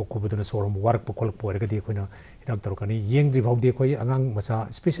ꯂꯣꯛ ꯈꯨꯕꯗꯨꯅ ꯁꯣꯔ ꯍꯣꯟꯕ ꯋꯥꯔꯛꯄ ꯈꯣꯠꯂꯛꯄ ꯑꯣꯏꯔꯒꯗꯤ ꯑꯩꯈꯣꯏꯅ ꯍꯤꯗꯥꯛ ꯇꯧꯔꯛꯀꯅꯤ ꯌꯦꯡꯗ꯭ꯔꯤ ꯐꯥꯎꯗꯤ ꯑꯩꯈꯣꯏ ꯑꯉꯥꯡ ꯃꯆꯥ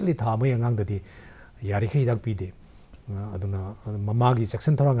ꯁ꯭ꯄꯦꯁꯤꯌꯦꯜꯂꯤ ꯊꯥ ꯑꯃꯒꯤ ꯑꯉꯥꯡꯗꯗꯤ ꯌꯥꯔꯤꯈꯩ ꯍꯤꯗꯥꯛ ꯄꯤꯗꯦ ꯑꯗꯨꯅ ꯃꯃꯥꯒꯤ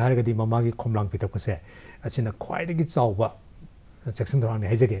ꯆꯦꯛꯁꯤꯟ ꯊꯧꯔꯥꯡ ꯍꯥꯏꯔꯒꯗꯤ ꯃꯃꯥꯒꯤ ꯈꯣꯝꯂꯥꯡ ꯄꯤꯊꯛꯄꯁꯦ ꯑꯁꯤꯅ ꯈ꯭ꯋꯥꯏꯗꯒꯤ ꯆꯥꯎꯕ ꯆꯦꯛꯁꯤꯟ ꯊꯧꯔꯥꯡꯅꯤ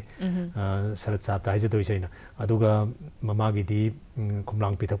ꯍꯥꯏꯖꯒꯦ ꯁꯔꯠ ꯁꯥꯠꯇ ꯍꯥꯏꯖꯗꯣꯏꯁꯦ ꯑꯩꯅ ꯑꯗꯨꯒ ꯃꯃꯥꯒꯤꯗꯤ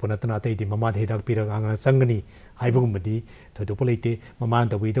ꯈꯣꯝꯂꯥꯡ ꯄꯤꯊꯛꯄ ꯅꯠꯇꯅ ꯑꯇꯩꯗꯤ ꯃꯃꯥꯗ ꯍꯤꯗꯥꯛ ꯄꯤꯔꯒ ꯑꯉꯥꯡ ꯆꯪꯒꯅꯤ ꯍꯥꯏꯕꯒꯨꯝꯕꯗꯤ ꯊꯣꯏꯗꯣꯛꯄ ꯂꯩꯇꯦ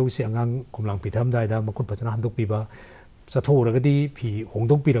ꯃꯃꯥꯅ ꯇꯧꯕꯤꯗꯧꯁꯦ ꯑꯉꯥꯡ ꯈꯣꯝꯂꯥꯡ ꯄꯤꯊꯛꯑꯝꯗꯥꯏꯗ ꯃꯈꯨꯠ ꯐꯖꯅ ꯍꯥꯝꯗꯣꯛꯄꯤꯕ ꯆꯠꯊꯣꯛꯎꯔꯒꯗꯤ ꯐꯤ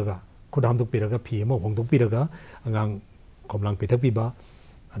ꯍꯣꯡꯗꯣꯛꯄꯤꯔꯒ ꯈꯨꯠ ꯍꯥꯝꯗꯣꯛꯄꯤꯔꯒ ꯐꯤ ꯑꯃ ꯍꯣꯡꯗꯣꯛꯄꯤꯔꯒ ꯑꯉꯥꯡ ꯈꯣꯝꯂꯥꯡ ꯄꯤꯊꯛꯄꯤꯕ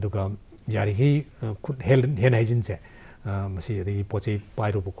ꯑꯗꯨꯒ ꯌꯥꯔꯤꯈꯩ ꯈꯨꯠ ꯍꯦꯟ ꯍꯥꯏꯖꯤꯟꯁꯦ ꯃꯁꯤ ꯑꯗꯒꯤ ꯄꯣꯠ ꯆꯩ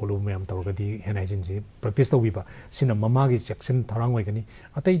ꯄꯥꯏꯔꯨꯕ ꯈꯣꯠꯂꯨꯕ ꯃꯌꯥꯝ ꯇꯧꯔꯒꯗꯤ ꯍꯦꯟ ꯍꯥꯏꯖꯤꯟꯁꯤ ꯄ꯭ꯔꯦꯛꯇꯤꯁ ꯇꯧꯕꯤꯕ ꯁꯤꯅ ꯃꯃꯥꯒꯤ ꯆꯦꯛꯁꯤꯟ ꯊꯧꯔꯥꯡ ꯑꯣꯏꯒꯅꯤ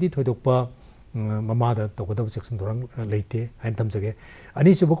ꯑꯇꯩꯗꯤ ꯊꯣꯏꯗꯣꯛꯄ ꯃꯃꯥꯗ ꯇꯧꯒꯗꯕ ꯆꯦꯛꯁꯤꯟ ꯊꯧꯔꯥꯡ ꯂꯩꯇꯦ ꯍꯥꯏꯅ ꯊꯝꯖꯒꯦ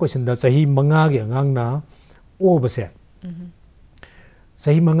ꯑꯅꯤꯁꯨꯕ ꯀꯣꯏꯁꯟꯗ ꯆꯍꯤ 5ꯒꯤ ꯑꯉꯥꯡꯅ ꯑꯣꯕꯁꯦ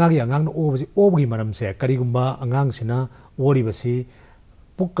ꯆꯍꯤ 5ꯒꯤ ꯑꯉꯥꯡꯅ ꯑꯣꯕꯒꯤ ꯃꯔꯝꯁꯦ ꯀꯔꯤꯒꯨꯝꯕ ꯑꯉꯥꯡꯁꯤꯅ ꯑꯣꯔꯤꯕꯁꯤ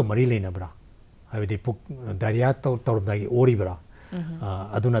ꯄꯨꯛꯀ ꯃꯔꯤ ꯂꯩꯅꯕ꯭ꯔꯥ ꯍꯥꯏꯕꯗꯤ ꯄꯨꯛ ꯗꯥꯏꯔꯤꯌꯥ ꯇꯧꯔꯝꯗꯥꯏꯒꯤ ꯑꯣꯔꯤꯕ꯭ꯔꯥ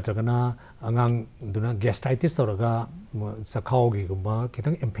ꯑꯗꯨ ꯅꯠꯇ꯭ꯔꯒꯅ ꯑꯉꯥꯡꯗꯨꯅ ꯒꯦꯁꯇ꯭ꯔꯥꯏꯇꯤꯁ ꯇꯧꯔꯒ ꯆꯈꯥꯎꯒꯤꯒꯨꯝꯕ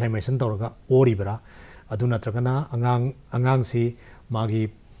ꯈꯤꯇꯪ ꯏꯟꯐ꯭ꯂꯦꯃꯦꯁꯟ ꯇꯧꯔꯒ ꯑꯣꯔꯤꯕ꯭ꯔꯥ ꯑꯗꯨ ꯅꯠꯇ꯭ꯔꯒꯅ ꯑꯉꯥꯡꯁꯤ ꯃꯥꯒꯤ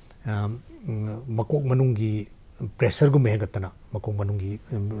ꯃꯀꯣꯛ ꯃꯅꯨꯡꯒꯤ ꯄ꯭ꯔꯦꯁꯔꯒꯨꯝꯕ ꯍꯦꯟꯒꯠꯇꯅ ꯃꯀꯣꯛ ꯃꯅꯨꯡꯒꯤ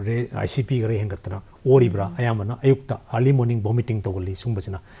ICP ꯈꯔ ꯍꯦꯟꯒꯠꯇꯅ ꯑꯣꯔꯤꯕ꯭ꯔꯥ ꯑꯌꯥꯝꯕꯅ ꯑꯌꯨꯛꯇ ꯑꯥꯔꯂꯤ ꯃꯣꯔꯅꯤꯡ ꯚꯣꯃꯤꯇꯤꯡ ꯇꯧꯒꯜꯂꯤ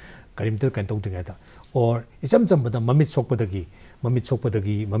ꯁꯨꯝꯕꯁꯤꯅ ꯀꯔꯤꯝꯇ ꯀꯩꯅꯣ ꯇꯧꯗ꯭ꯔꯤꯉꯩꯗ ꯑꯣꯔ ꯏꯆꯝ ꯆꯝꯕꯗ ꯃꯃꯤꯠ ꯁꯣꯛꯄꯗꯒꯤ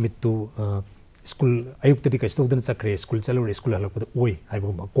ꯃꯃꯤꯠꯇꯨ स्कूल अयुक्तदी कैसे तौदन चक्रे स्कूल चलुरे स्कूल हलकपद ओय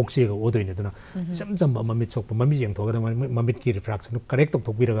हाइबगुम कोकचेगा ओदोइने दुना सम सम ममित सोक ममि येंथोगदा ममित की रिफ्रैक्शन करेक्ट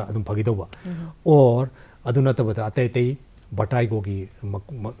तौथोकबिरगा अदुम फगिदौबा और अदुना तबदा अतै तै बटाइगोगी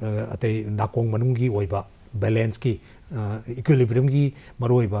अतै नाकोंग मनुंगी ओइबा बैलेंस की इक्विलिब्रियम की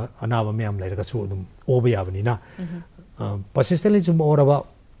मरोइबा अनाबा मैम लेरगसु अदुम ओबा याबनिना पर्सिस्टेंटली ओरबा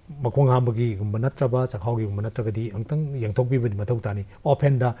मखोंग हामबगी गुम्बा नत्रबा चखावगी गुम्बा नत्रगदी अंतंग यंगथोकबिबदि मथौ तानी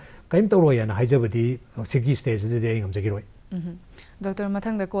ओफेंदा कयिम तौरोयाना हाइजबदी सिगी स्टेज दे आई हमजगिरोय doctor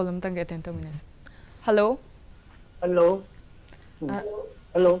मथंगदा call अमतंग attend तमिनस hello hello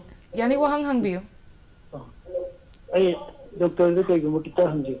hello यानी वहांग हंगबियो आई डॉक्टर दे कयगुम किता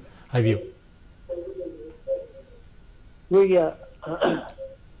हमजि हाइबियो योया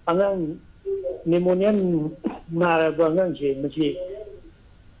अंगांग निमोनिया नाराबा अंगांग जे मछि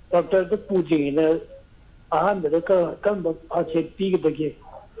डॉक्टर तो पूछेंगे ना आहार में तो कम अच्छे पीक दगे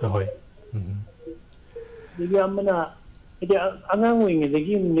होय ये हमना इधर अंगांग हुएंगे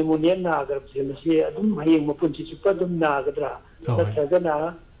दगी निमोनिया ना अगर से मसे अदुम हये मपुंची चुपा दुम ना अगद्रा तथा ना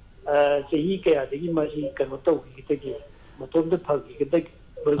चाहिए क्या दगी मसी करो तो की दगी ꯃꯇꯣꯝꯗ ꯐꯈꯤꯒꯗꯒꯦ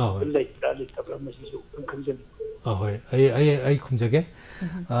ꯂꯩꯕ꯭ꯔꯥ ꯂꯩꯇꯕ꯭ꯔꯥ ꯃꯁꯤꯁꯨ ꯈꯪꯖꯅꯤꯡꯉꯤ ꯍꯣꯏ ꯑꯩ ꯈꯨꯝꯖꯒꯦ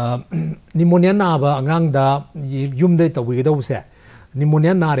ꯅꯤꯃꯣꯅꯤꯌꯥ ꯅꯥꯕ ꯑꯉꯥꯡꯗ ꯌꯨꯝꯗ ꯇꯧꯕꯤꯒꯗꯧꯕꯁꯦ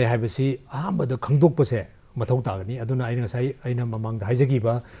ꯅꯤꯃꯣꯅꯤꯌꯥ ꯅꯥꯔꯦ ꯍꯥꯏꯕꯁꯤ ꯑꯍꯥꯟꯕꯗ ꯈꯪꯗꯣꯛꯄꯁꯦ ꯃꯊꯧ ꯇꯥꯒꯅꯤ ꯑꯗꯨꯅ ꯑꯩꯅ ꯉꯁꯥꯏ ꯑꯩꯅ ꯃꯃꯥꯡꯗ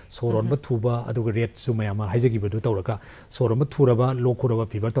ꯍꯥꯏꯖꯈꯤꯕ ꯁꯣꯔ ꯍꯣꯟꯕ ꯊꯨꯕ ꯑꯗꯨꯒ ꯔꯦꯠꯁꯨ ꯃꯌꯥꯝ ꯑꯃ ꯍꯥꯏꯖꯈꯤꯕꯗꯨ ꯇꯧꯔꯒ ꯁꯣꯔ ꯍꯣꯟꯕ ꯊꯨꯔꯕ ꯂꯣꯛ ꯈꯨꯔꯕ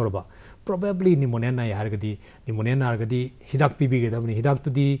ꯐꯤꯚꯔ ꯇꯧꯔꯕ ꯄ꯭ꯔꯣꯕꯦꯕꯂꯤ ꯅꯤꯃꯣꯅꯤꯌꯥ ꯅꯥꯏ ꯍꯥꯏꯔꯒꯗꯤ ꯅꯤꯃꯣꯅꯤꯌꯥ ꯅꯥꯔꯒꯗꯤ ꯍꯤꯗꯥꯛ ꯄꯤꯕꯤꯒꯗꯕꯅꯤ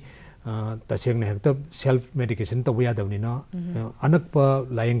ꯍꯤꯗꯥꯛꯇꯨꯗꯤ ꯇꯁꯦꯡꯅ ꯍꯦꯛꯇ ꯁꯦꯜꯐ ꯃꯦꯗꯤꯀꯦꯁꯟ ꯇꯧꯕ ꯌꯥꯗꯕꯅꯤꯅ ꯑꯅꯛꯄ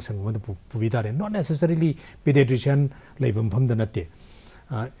ꯂꯥꯌꯦꯡ ꯁꯪ ꯑꯃꯗ ꯄꯨꯕꯤ ꯇꯥꯔꯦ ꯅꯣꯠ ꯅꯦꯁꯦꯁꯔꯤꯂꯤ ꯄꯤꯗꯤꯌꯥꯇ꯭ꯔꯤꯁꯤꯌꯟ ꯂꯩꯕ ꯃꯐꯝꯗ ꯅꯠꯇꯦ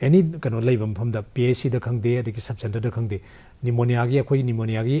ꯑꯦꯅꯤ ꯀꯩꯅꯣ ꯂꯩꯕ ꯃꯐꯝꯗ PHCꯗ ꯈꯪꯗꯦ ꯑꯗꯒꯤ ꯁꯕ ꯁꯦꯟꯇꯔꯗ ꯈꯪꯗꯦ ꯅꯤꯃꯣꯅꯤꯌꯥꯒꯤ ꯑꯩꯈꯣꯏ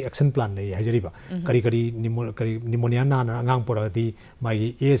ꯅꯤꯃꯣꯅꯤꯌꯥꯒꯤ ꯑꯦꯛꯁꯟ ꯄ꯭ꯂꯥꯟ ꯂꯩ ꯍꯥꯏꯖꯔꯤꯕ ꯀꯔꯤ ꯅꯤꯃꯣꯅꯤꯌꯥ ꯅꯥꯅ ꯑꯉꯥꯡ ꯄꯣꯔꯛꯑꯗꯤ ꯃꯥꯒꯤ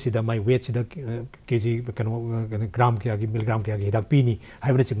ꯑꯦꯖꯁꯤꯗ ꯃꯥꯒꯤ ꯋꯦꯠꯁꯤꯗ ꯀꯦꯖꯤ ꯀꯩꯅꯣ ꯒ꯭ꯔꯥꯝ ꯀꯌꯥꯒꯤ ꯃꯤꯂꯤꯒ꯭ꯔꯥꯝ ꯀꯌꯥꯒꯤ ꯍꯤꯗꯥꯛ ꯄꯤꯅꯤ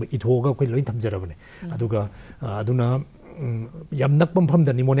ꯍꯥꯏꯕꯅꯆꯤꯡꯕ ꯏꯊꯣꯛꯑꯒ ꯑꯩꯈꯣꯏ ꯂꯣꯏ ꯊꯝꯖꯔꯕꯅꯦ ꯑꯗꯨꯒ ꯑꯗꯨꯅ ꯌꯥꯝ ꯅꯛꯄ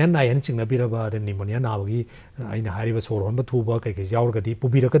ꯃꯐꯝꯗ ꯅꯤꯃꯣꯅꯤꯌా ꯅꯥꯏ ꯍꯥꯏꯅ ꯆꯤꯡꯅꯕꯤꯔꯕ ꯑꯗ ꯅꯤꯃꯣꯅꯤꯌా ꯅꯥꯕꯒꯤ ꯑꯩꯅ ꯍꯥꯏꯔꯤꯕ ꯁꯣꯔ ꯍꯣꯟꯕ ꯊꯨꯕ ꯀꯩꯀꯩ ꯌꯥꯎꯔꯒꯗꯤ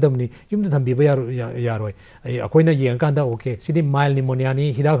ꯄꯨꯕꯤꯔꯛꯀꯗꯕꯅꯤ ꯌꯨꯝꯗ ꯊꯝꯕꯤꯕ ꯌꯥꯔꯣꯏ ꯑꯩꯈꯣꯏꯅ ꯌꯦꯡꯉꯀꯥꯟꯗ ꯑꯣꯀꯦ ꯁꯤꯗꯤ ꯃꯥꯏꯜ ꯅꯤꯃꯣꯅꯤꯌꯥꯅꯤ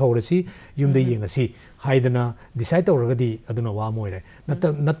ꯍꯤꯗꯥꯛ ꯍꯧꯔꯁꯤ ꯌꯨꯝꯗ ꯌꯦꯡꯉꯁꯤ ꯍꯥꯏꯗꯅ ꯗꯤꯁꯥꯏꯠ ꯇꯧꯔꯒꯗꯤ ꯑꯗꯨꯅ ꯋꯥ ꯑꯃ ꯑꯣꯏꯔꯦ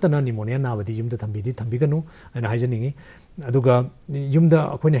ꯅꯠꯇꯅ ꯅꯤꯃꯣꯅꯤꯌా ꯅꯥꯕꯗꯤ ꯌꯨꯝꯗ ꯊꯝꯕꯤꯒꯅꯨ ꯑꯩꯅ ꯍꯥꯏꯖꯅꯤꯡꯉꯤ ꯑꯗꯨꯒ ꯌꯨꯝꯗ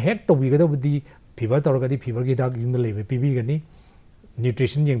ꯑꯩꯈꯣꯏꯅ ꯍꯦꯛ ꯇꯧꯕꯤꯒꯗꯕꯗꯤ ꯐꯤꯚꯔ ꯇꯧꯔꯒꯗꯤ ꯐꯤꯚꯔꯒꯤ ꯍꯤꯗꯥꯛ ꯌꯨꯝꯗ ꯂꯩꯕ ꯄꯤꯕꯤꯒꯅꯤ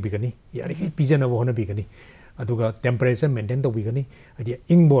ꯅ꯭ꯌꯨꯇ꯭ꯔꯤꯁꯟ ꯌꯦꯡꯕꯤꯒꯅꯤ ꯌꯥꯔꯤꯈꯩ ꯄꯤꯖꯅꯕ ꯍꯣꯠꯅꯕꯤꯒꯅꯤ ꯑꯗꯨꯒ ꯇꯦꯝꯄꯔꯦꯆꯔ ꯃꯦꯟꯇꯦꯟ ꯇꯧꯕꯤꯒꯅꯤ ꯍꯥꯏꯗꯤ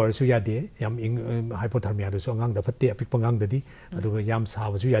ꯏꯪꯕ ꯑꯣꯏꯔꯁꯨ ꯌꯥꯗꯦ ꯌꯥꯝ ꯍꯥꯏꯄꯣꯊꯔꯃꯤꯌꯥꯗꯁꯨ ꯑꯉꯥꯡꯗ ꯐꯠꯇꯦ ꯑꯄꯤꯛꯄ ꯑꯉꯥꯡꯗꯗꯤ ꯑꯗꯨꯒ ꯌꯥꯝ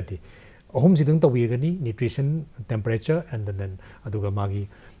ꯁꯥꯕꯁꯨ ꯌꯥꯗꯦ ꯑꯍꯨꯝꯁꯤꯗꯪ ꯇꯧꯕꯤꯒꯅꯤ ꯅ꯭ꯌꯨꯇ꯭ꯔꯤꯁꯟ ꯇꯦꯝꯄꯔꯦꯆꯔ ꯑꯦꯟ ꯗꯦꯟ ꯑꯗꯨꯒ ꯃꯥꯒꯤ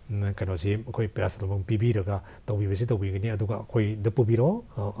ꯀꯩꯅꯣꯁꯤ ꯑꯩꯈꯣꯏ ꯄꯦꯔꯥꯁꯤꯇꯥꯃꯣꯜ ꯄꯤꯕꯤꯔꯒ ꯇꯧꯕꯤꯕꯁꯤ ꯇꯧꯕꯤꯒꯅꯤ ꯑꯗꯨꯒ ꯑꯩꯈꯣꯏꯗ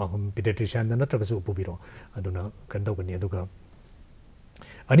ꯄꯨꯕꯤꯔꯛꯑꯣ ꯄꯤꯗꯤꯌꯥꯇ꯭ꯔꯤꯁꯤꯌꯥꯟꯗ ꯅꯠꯇ꯭ꯔꯒꯁꯨ ꯄꯨꯕꯤꯔꯛꯑꯣ ꯑꯗꯨꯅ ꯀꯩꯅꯣ ꯇꯧꯒꯅꯤ ꯑꯗꯨꯒ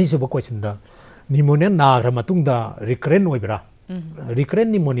ꯑꯅꯤꯁꯨꯕ ꯀꯣꯏꯁꯟꯗ ꯅꯤꯃꯣꯅꯤꯌꯥ ꯅꯥꯈ꯭ꯔ ꯃꯇꯨꯡꯗ ꯔꯤꯀꯔꯦꯟ ꯑꯣꯏꯕ꯭ꯔꯥ ꯔꯤꯀꯔꯦꯟ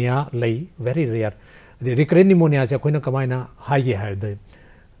ꯅꯤꯃꯣꯅꯤꯌా ꯂꯩ ꯚꯦꯔꯤ ꯔꯦꯌꯔ ꯔꯤꯀꯔꯦꯟ ꯅꯤꯃꯣꯅꯤꯌꯥꯁꯦ ꯑꯩꯈꯣꯏꯅ ꯀꯃꯥꯏꯅ ꯍꯥꯏꯒꯦ ꯍꯥꯏꯔꯗꯤ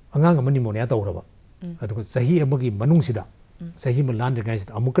ꯑꯉꯥꯡ ꯑꯃ ꯅꯤꯃꯣꯅꯤꯌా ꯇꯧꯔꯕ ꯑꯗꯨꯒ ꯆꯍꯤ ꯑꯃꯒꯤ ꯃꯅꯨꯡꯁꯤꯗ ꯆꯍꯤ ꯑꯃ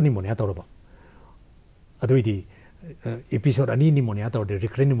ꯂꯥꯟꯗ꯭ꯔꯤꯉꯩꯁꯤꯗ ꯑꯃꯨꯛꯀ ꯅꯤꯃꯣꯅꯤꯌా ꯇꯧꯔꯕ ꯑꯗꯨꯏꯗꯤ episode ani pneumonia tawde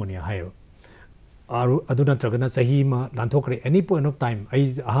recurrent pneumonia hayo adu natragana sahi ma lanthokre any point of time ai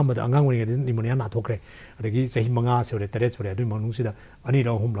ahamada angang wani pneumonia na thokre adagi sahi manga sore teret sore adu manung sida ani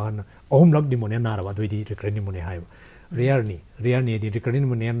ra ahum lak pneumonia na ra adu di recurrent pneumonia hayo rare ni di recurrent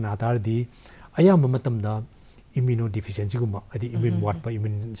pneumonia na tar di ayam matamda immunodeficiency gumba adi immune watpa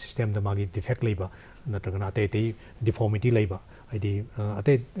immune system da magi defect leiba natragana ate deformity leiba adi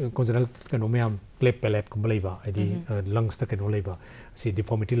ate congenital kano mayam cleft palate gumba leiba adi lungs ta kano leiba si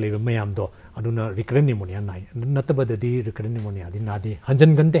deformity leiba mayam do aduna recurrent pneumonia nai natabada di recurrent pneumonia di nadi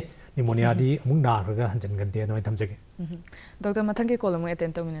hanjan gande pneumonia di amung na raga hanjan gande no thamjage doctor mathang ke call mu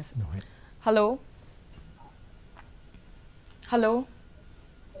attend to minutes hello hello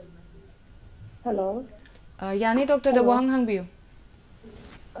hello yani doctor da wang hang biu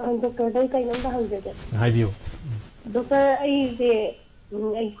doctor dai kai nam da hang je hai biu doctor ai je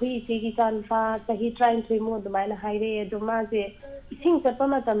ai khui se gi kan fa tahi trying to mo da mai na hai re do ma je ising chatpa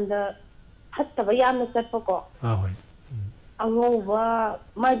matam da hatta ba yam na chatpa ko hoi angova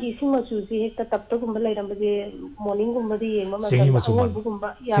ma gi sing ma chu ji hekta tap to gumba lai ram ba je morning gumba di yeng ma singi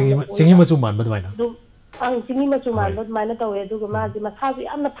ma chu man ba mai na ang singi ma chu man ba mai na tawe du ma ji ma sa ji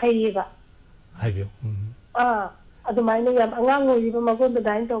am na phai ba hai biu adumai yam angang ngoi ba magon da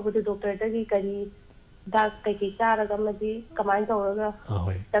dain tawbu doctor da gi kari da kai ki chara ga ma ji kamai tawraga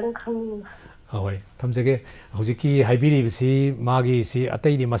hoi tang khang hoi thamjage hojiki haibiri bisi magi si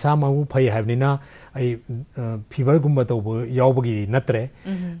atai di masa ma mu phai haibnina ai fever gumba tawbu yawbagi natre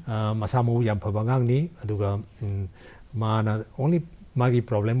masa mu yam phaba ngang ni aduga mana only magi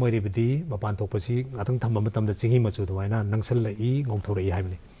problem oi ribdi mapan thokpasi ngatang thamba matam da chingi machu duaina nangsal lai ngomthorei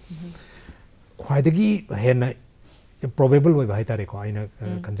haibni khwaidagi hena probable way by tare ko aina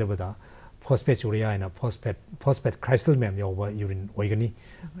kanjabada phosphate urea aina phosphate crystal mem yoba urine oigani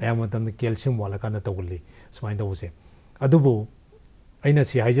ayam tam calcium wala kana tawli smain dawse adubu aina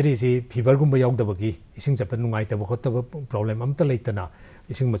si haijari si fever gumba yawdabagi ising chapa nungai taba khotaba problem amta leitana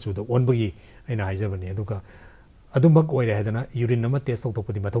ising machu da onbagi aina haijabani aduga adumak oire hadana urine nama test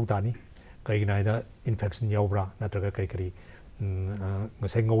tawtopadi mathau tani kaigina ida infection yawbra natraga kai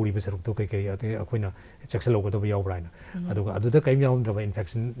ngasai ngori besar to kai ate akoina checksel logo yawbra ina aduga aduda kai yawndra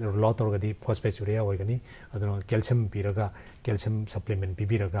infection lot orgadi phosphate urea oigani aduna calcium piraga calcium supplement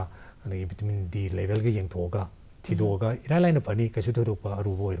pibiraga ani vitamin D level ga yengthoga thidoga iralaina pani kasu thodopa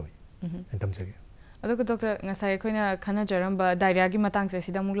arubo oiroi entamsage aduga doctor ngasai koina khana jaramba diarrhea gi matang se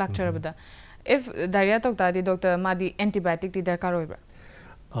sida muk lakcharabada if diarrhea tokta di doctor madi antibiotic ti darkar oibra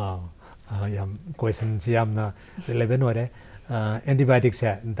yam question ji amna relevant ore antibiotic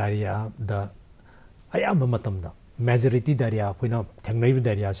se diarrhea da ayam matamda majority diarrhea koina thangnai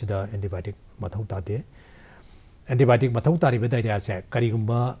diarrhea sida antibiotic mathau ta de antibiotic mathau tariba diarrhea se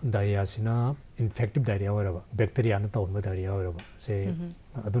karigumba diarrhea sina infective diarrhea oraba bacteria na tawba diarrhea oraba se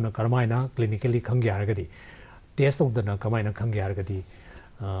aduna karmaina clinically khangi haragadi test of the kamaina khangi haragadi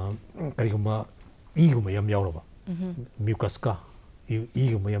karigumba iguma yam yauraba mucus ka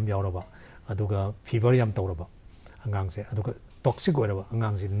iguma yam yauraba aduga fever yam tawraba angang se aduga toxic oraba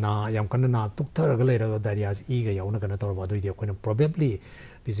angang se na yam kana na tuktharaga leiraga diarrhea se iga yauna kana tawraba adui de koina probably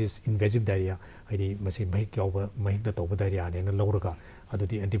this is invasive diarrhea haidi masi mahik yauba mahik na tawba diarrhea ne na lawraga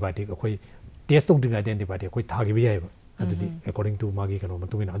adudi antibiotic akoi test tawdinga antibiotic akoi thagi bi yaiba adudi according to magi kano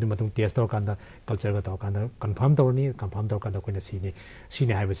matungina adu matung test taw kanda culture ga taw kanda confirm tawni confirm taw kanda koina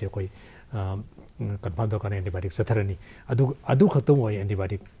sine haiba se akoi confirm taw kana antibiotic satharani adu khatum oi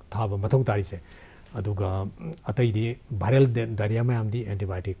antibiotic thaba mathau tari se aduga atai di viral diarrhea mayam di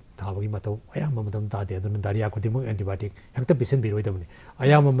antibiotic thabagi matau ayam matam ta de adun diarrhea ko dimuk antibiotic hekta patient bi roi damni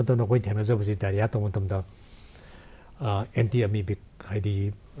ayam matam no koi thena jabasi diarrhea to matam da anti amoebic haidi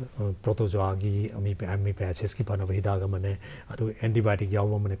protozoa gi amoebiasis ki pana bahida ga mane adu antibiotic yaw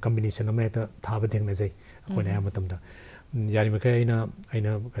mane combination ama ta thaba thengna jai ko na matam da yari ma kai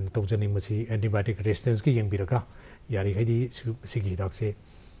aina kan tawjani masi antibiotic resistance ki yengbiraga yari haidi sigi dak se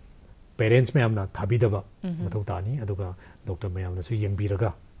parents में हमना थाबी दबा मतलब तानी अदुगा doctor में हमना सु यंगबीरगा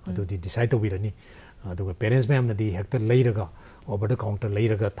अदुदी decide तोबिरनी अदुगा parents में हमना दी Hector लेरगा over the counter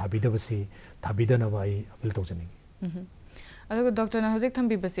लेरगा थाबी दबसी थाबी दनबा I appeal तोजनी अदुगा doctor ना हजिक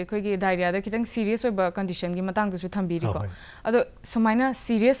थंबी बसे कोई डायरिया दा कितंग सीरियस ओबा कंडीशन की मतंग दसु थंबी रिको अदो समाइना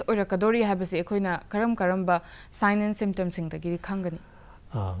सीरियस ओरा कदोरी हाबसे कोइना करम बा sign and symptoms Singh दगी खंगनी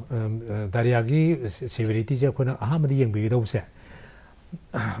diarrhoea की सेवेरिटी जे कोना अहामदी यंगबी दौसे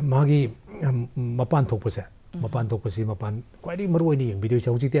मागी मपान थोपसे मपान थोपसी मपान क्वाइडी मरुइनी यंग वीडियो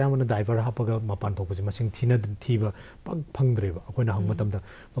से हजिते आमना डाइवर हापगा मपान थोपसे मसिंग थीबा फंगद्रेबा अखोना हंग मतमदा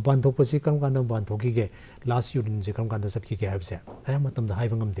मपान थोपसी कम कांदा मपान थोकीगे लास्ट यूरिन से कम कांदा सटकीगे हाबसे आया मतमदा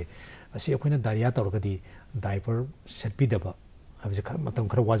हाइबा ngamde asi अखोना डायरिया तौरगदी डाइवर सेटपीदबा हाबसे खर मतम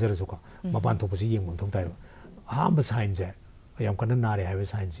खर वाजरसु को मपान थोपसी यंग थोंताइबा आम साइन से याम कन नारे हाबे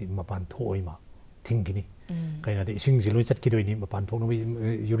साइन से मपान थोइमा थिंगिनी कहीं दे इसिंग जिलोई चटकीदोइनी मपान थोकनो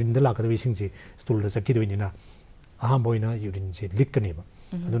यूरिन द लाकदबी इसिंग से स्टूल द चटकीदोइनी ना अहाम बोइना यूरिन से लिकनेबा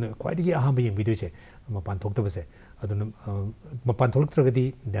अदुना क्वाइदगी अहाम यंग वीडियो से मपान थोकतबसे अदुना मपान थोलक्त्रगदी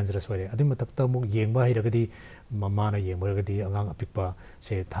डेंजरस ओइरे अदुई मतक्ता मु येंगबा हिरगदी ममाना येंबरगदी अंगांग अपिकपा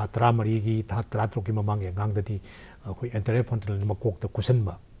से था 13 की था 13 की ममांग अंगांगददी अखोई एंटरे फंटल मकोक द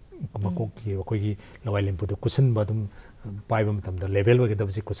कुसनबा मकोक की अखोई लवाई लिंपु द कुसनबा दुम पाइबा मतमदा लेवल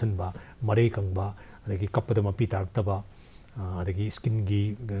वगदबसे कुसनबा मरे कंगबा अदगी कपद मपी तारतबा अदगी स्किन की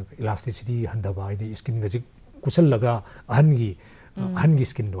इलास्टिसिटी हंदबा इदि स्किन गजि कुसल लगा अहन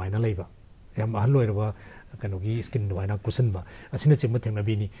स्किन वाइना लेबा याम अहल लोइरबा कनोगी स्किन वाइना कुसनबा असिना चिम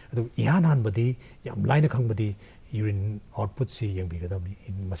थेंगनाबीनी अदु इहान हानबदी याम लाइना खंगबदी यूरिन आउटपुट सि यंगबिगदमी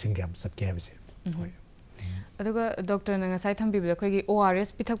इन मसिंग याम सटके हाबसे अदुगा डॉक्टर ना ngasai thambibla khoi gi ORS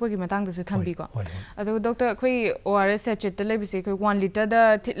pithakpa gi matang da su thambi ko adu doctor khoi ORS sachet te lebise khoi 1 liter da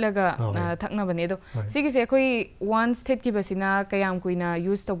thitlaga thakna bane do sigi se khoi once thit ki basina kayam kuina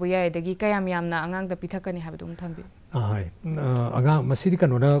use to boya dagi kayam yamna angang da pithakani habdum thambi hai anga masidi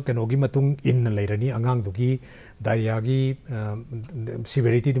kanona kanogi matung in leirani angang dugi diarrhea gi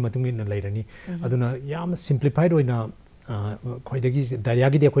severity di matung in leirani aduna yam simplified oina खोइदगी diarrhoea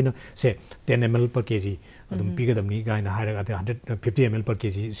की अखोइना से 10 ml per kg अदुम पीगदमनी गाइना हाइरगा 150 ml per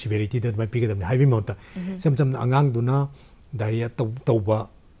kg severity the पीगदमनी Hibi मौत सम अंगांग दुना diarrhoea तौबा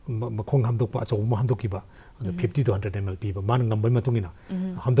मखोंग हमदोपा अचौ हमदोकिबा 50 to 100 ml पीबा मान ngambay matungina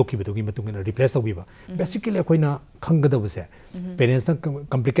हमदोकिबदुगी matungina replace तौबीबा basically अखोइना खंगदबसे parents ना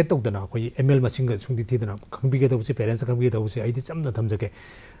complicate तौदना अखोइ ml मसिंग सुंदि थीदना खंबिगदबसे parents खंबिगदबसे आइदि चमना थमजके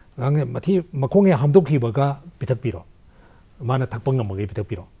अंगे मथि मखोंगे हमदोकिबगा पिथकपिरो माना थकपंग मगे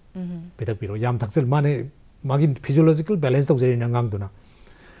पिथकपिरो याम थकचल माने मागी फिजियोलॉजिकल बैलेंस तौजरी नंगांगदुना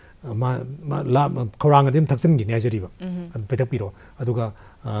मा ला खौरांग अदिम थकचन गिने जरीबा पिथकपिरो अदुगा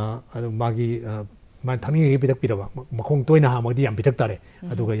अदु मागी मा थनी गे पिथकपिरबा मखोंग तोइना हामगदी याम पिथक तारे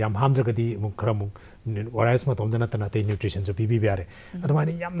अदुगा याम हामद्रगदी मु खरमु ओराइस मा तोमदना तना ते न्यूट्रिशन जो पीबी बियारे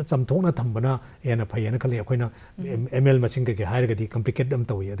अदुमानी यामना चमथोंना थंबना एना फैयना खले अखोइना ml मसिंग के हाइरगदी कॉम्प्लिकेट दम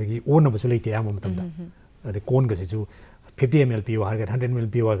तोइ अदगी ओन बसु लेते याम मतमदा अदे कोन गसिजु 50 ml पीवा हारगे 100 ml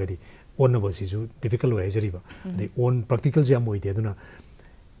पीवा गदी ओन बसिजु डिफिकल्ट वे जरीबा अदे ओन प्रैक्टिकल जे मोइदे अदुना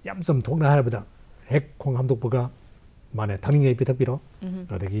याम समथोंना हारबदा हेक खोंग हमदोपगा माने थनिंगे पिथकपिरो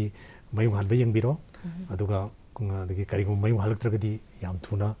अदगी मयुं हानबे यंगबिरो अदुगा अदगी करिगु मयुं हालक्त्रगदी याम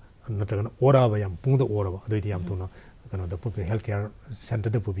थुना नत्रगन ओराबा याम पुंगदा ओराबा अदोइदि याम थुना कनो the health care centre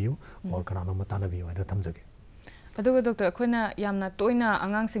the पुबियु और कनानो मताना बियो अदे थमजगे अदुगा डॉक्टर अखोना यामना तोइना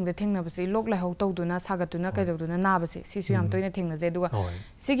आंगांसिंगदा थेंगनाबसे लोक लाइहौ तौदुना सागतुना कइदौदुना नाबसे सिसु याम तोइना थेंगनाजे अदुगा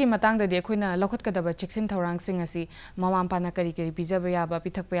सिगी मतांगदादि अखोना लौखतकदबा चेक्सिन थौरांगसिंग असि ममामपाना करी करी पिजाबा याबा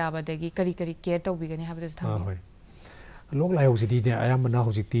पिथकपा याबादगी करी करी केयर तौबिगनि हाबदस थांबि लोक लाइहौ सिदि आयामना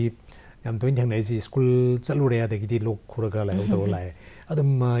हौजिकति याम तोइन थेंगनाइसि स्कूल चलुरे अदगिदि लोक खुरगा लाइहौ तौ लाइ अदुम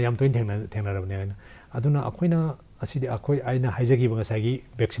याम तोइन थेंगनारबने अदुना अखोइना असिदि अखोइ आइना हाइजगिबा ngसाइगी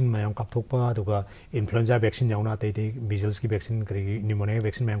वैक्सीन मयाम कापथोकपा अदुगा इन्फ्लुएंजा वैक्सीन यावना तैते मीजल्स की वैक्सीन करी न्यूमोनिया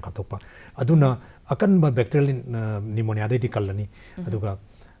वैक्सीन मयाम कापथोकपा अदुना अकनबा बैक्टीरियल न्यूमोनिया दैति कलनी अदुगा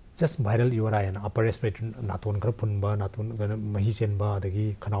just viral URI and upper respiratory नातोन खर फुनबा नातोन मही चेनबा अदगी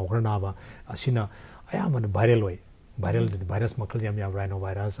खनाव खर नाबा असिना अयामन वायरल होय वायरल वायरस मखल याम याम rhino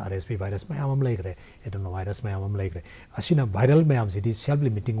virus RSP virus मयाम लैग्रे adeno virus मयाम लैग्रे असिना वायरल मयाम सिदि सेल्फ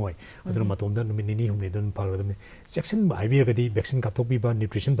लिमिटिंग होय अदुना मतोमदा नुमि निनी हुमने दुन पागदमने section बाइबिगदी vaccine कापथोकबिबा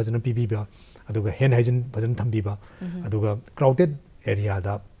nutrition फजन पीबिबा अदुगा hand hygiene फजन थंबिबा अदुगा crowded area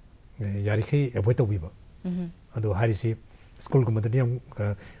दा यारिखै एवॉइड तौबिबा अदु हारिसि स्कूल को मदनी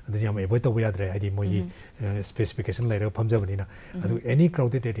हम एवॉइड तौब याद्रे हाइदि मोई स्पेसिफिकेशन लैर फमजबनिना अदु एनी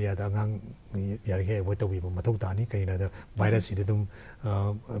क्राउडेड एरिया दा गांग यारिखै एवॉइड तौबिबा मथौ तानी कइना दा वायरस सिदि दुम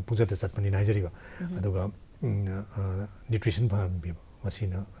पुजत चटपनिना हाइजरिबा अदुगा न्यूट्रिशन फमबिबा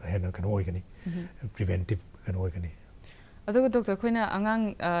मसिना हेना कनो ओइगनी प्रिवेंटिव कनो ओइगनी अदुगा डॉक्टर खोइना आंगांग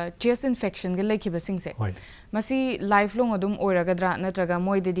चेस्ट इन्फेक्शन के लेखिबसिंगसे मसी लाइफ लॉन्ग अदुम ओइरगद्रा नत्रगा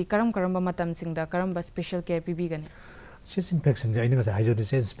मोइदेदि करम करम मतमसिंगदा करम स्पेशल केयर पीबीगनी चेस्ट इन्फेक्शन जे आइना हाइजोदि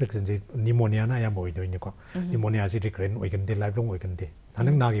चेस्ट इन्फेक्शन जे निमोनिया ना याम ओइदोइनिको निमोनिया जे रिकरेंट ओइगनदे लाइफ लॉन्ग ओइगनदे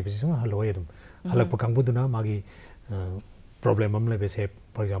हनंग नागी बिसि सम हलोय अदुम हलक कांगबुदुना मागी प्रॉब्लम हम लेबेसे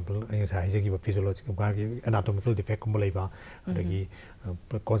फॉर एग्जांपल आइना हाइजेगी फिजियोलॉजिकल बागी एनाटॉमिकल डिफेक्ट कुम लेबा अदगी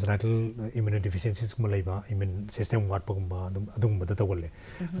कॉन्जेनिटल इम्यूनो डिफिशिएंसीज कुम लेबा इम्यून सिस्टम वाटपगुम्बा अदुम बद तवले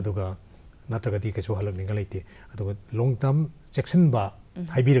अदुगा नत्रगति केसो हलक निंगा लेते अदुगा लॉन्ग टर्म सेक्शन बा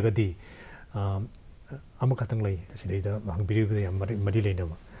हाइबिरगदी अमा खतंग लई सिदैदा हंगबिरिगदे मरि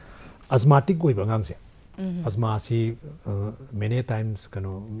लेनबा asthmatic ओइबा गांगसे asthma si many times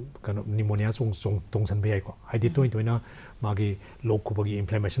kano pneumonia tongsan be ko haidi toina magi lok kubagi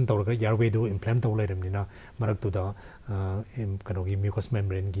inflammation tawraga airway do inflam taw lairamnina marak tu da kano gi mucous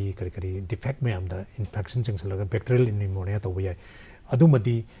membrane gi kari defect mayam da infection changsalaga bacterial pneumonia taw yai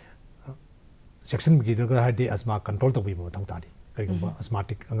adumadi section gi da haidi asthma control taw bi mo thang tadi kari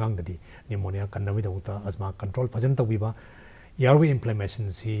asthmatic angang dadi pneumonia kannawi da asthma control fajan taw bi ba airway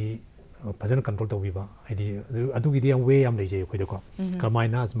inflammation si फजन control तौबीबा आइदि अदुगिदि हम वे हम लेजे खोइदको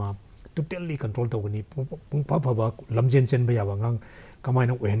कमाइना asthma totally control तौगनी पुंग फबा लमजेन chain बया वांग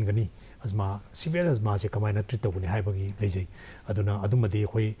कमाइना ओहेनगनी asthma severe asthma से कमाइना treat तौगनी हाइबगी लेजे अदुना अदुमदि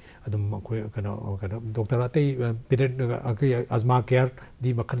खोइ अदुम खोइ कनो डॉक्टर अतै पेडियाट्रिक asthma केयर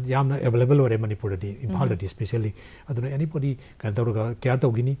दि मखन यामना अवेलेबल ओरे मणिपुर दि इम्फाल दि स्पेशली अदुना एनीबॉडी कन तौरगा केयर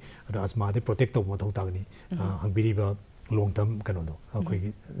तौगिनी अदु asthma दि प्रोटेक्ट तौ मथौ तागनी हंबिरिबा long term kano akoi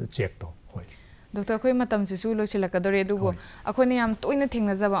check to hoi doctor khoi matam si su lo chilakadore du bo akhoni yam toina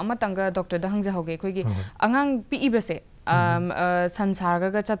thengna jaba amatanga doctor da hangja hoge khoi gi angang pi ibase sansar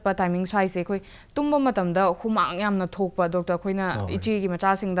ga chatpa timing sai se khoi tumba matam da humang yam na thokpa doctor khoina ichi gi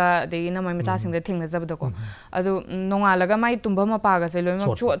macha sing da de na mai macha sing da thengna jaba da ko adu nonga laga mai tumba ma pa ga se loi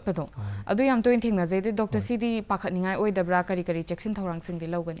ma chot pa to adu yam toin thengna je de doctor si di pakhat ningai oi da bra kari kari check sin thorang sing di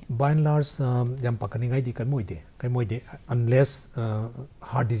logani by and large yam pakhat ningai di kan moide unless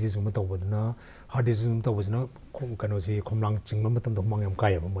heart disease um tawbadna heart disease tawbasna kano si khomlang chingma matam da humang yam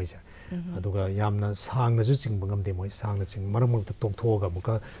kai ba moise aduga yamna sangna ju chingba ngamde moi sangna ching maram ta tongthoga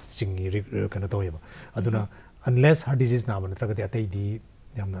muka singi kana toyeba aduna unless heart disease na ban tragati atai di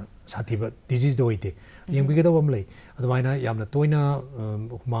yamna sathiba disease do ite yengbi da bam lei adumaina yamna toina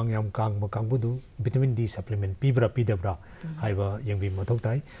humang yam kangbu du vitamin D supplement pibra pidabra haiba yengbi mathau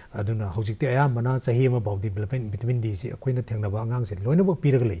tai aduna hojikte ayamana sahi ma bawdi vitamin D si akoina thengna ba angang se loina bo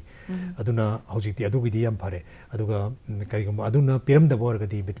piraga lei aduna hojikte adugidi yam phare aduga karigum aduna piram da bor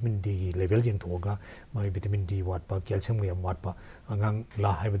gadi vitamin D gi level jeng thoga ma vitamin D wat pa calcium yam wat pa angang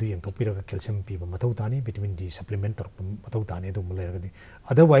la haiba du yeng thopiraga calcium pi ba mathau tani vitamin D supplement tor mathau tani adu mulai gadi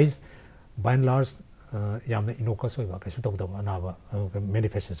otherwise by and large yamna inocus hoiba kaisu tawdaba anaba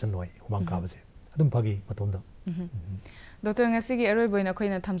manifestation noi humang ka base adum phagi matomda doctor ngasi gi aroi boina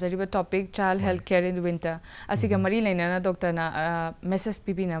khoina thamjariba topic child health care in the winter asiga mari leina na doctor na message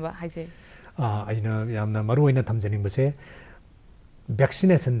pp na ba haije aina yamna maru oina thamjaning base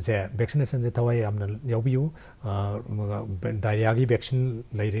vaccination se thawai yamna yaubiu diarrhea gi vaccine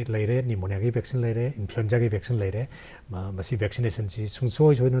leire pneumonia gi vaccine leire influenza gi vaccine leire masi vaccination si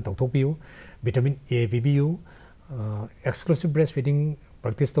sungsoi soina tawthokpiu vitamin A BBU exclusive breastfeeding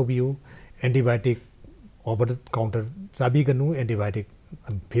practice tobiu antibiotic over the counter sabi ganu antibiotic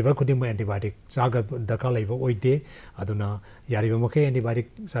fever khuding ma antibiotic chaga daka laiba oide aduna yari ba make antibiotic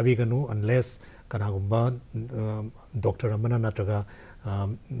sabi ganu unless kana gumba doctor amana natraga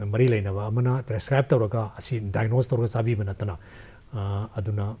mari laina ba amana prescribe tawraga asi diagnose tawraga sabi banatana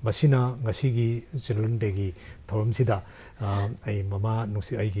aduna masina ngasigi silundegi thoramsida ai mama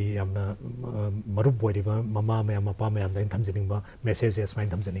nusi aigi yamna marup boiriba mama me mapa me am thamjining ba messages main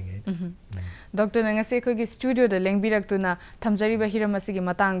thamjining doctor ngase ko gi studio da lengbirak tuna thamjari ba hiramasi gi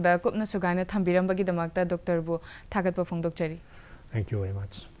matang da kopna sugaina thambiram ba gi damakta doctor bu thagat pa phongdok chari thank you very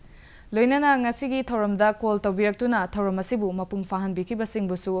much loinana ngasigi thoramda call tawbiraktuna thoramasibu mapung fahan biki basing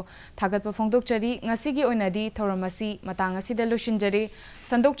busu thagat pa phongdok chari ngasigi oinadi thoramasi matang asida lushinjari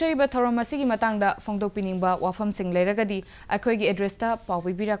sandok chari ba thoramasi gi matang da phongdok piningba wafam sing leragadi akhoi gi address ta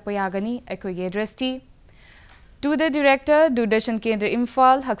pawbi birak pa yagani akhoi gi address ti to the director Doordarshan Kendra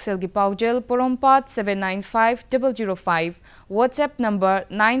Imphal HAKSHELGI PAOJEL Porompat 795005 WhatsApp number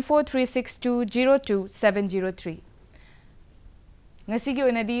 9436202703 Ngasigi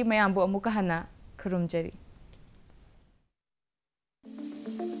onadi mayambo amuka hana khurumjari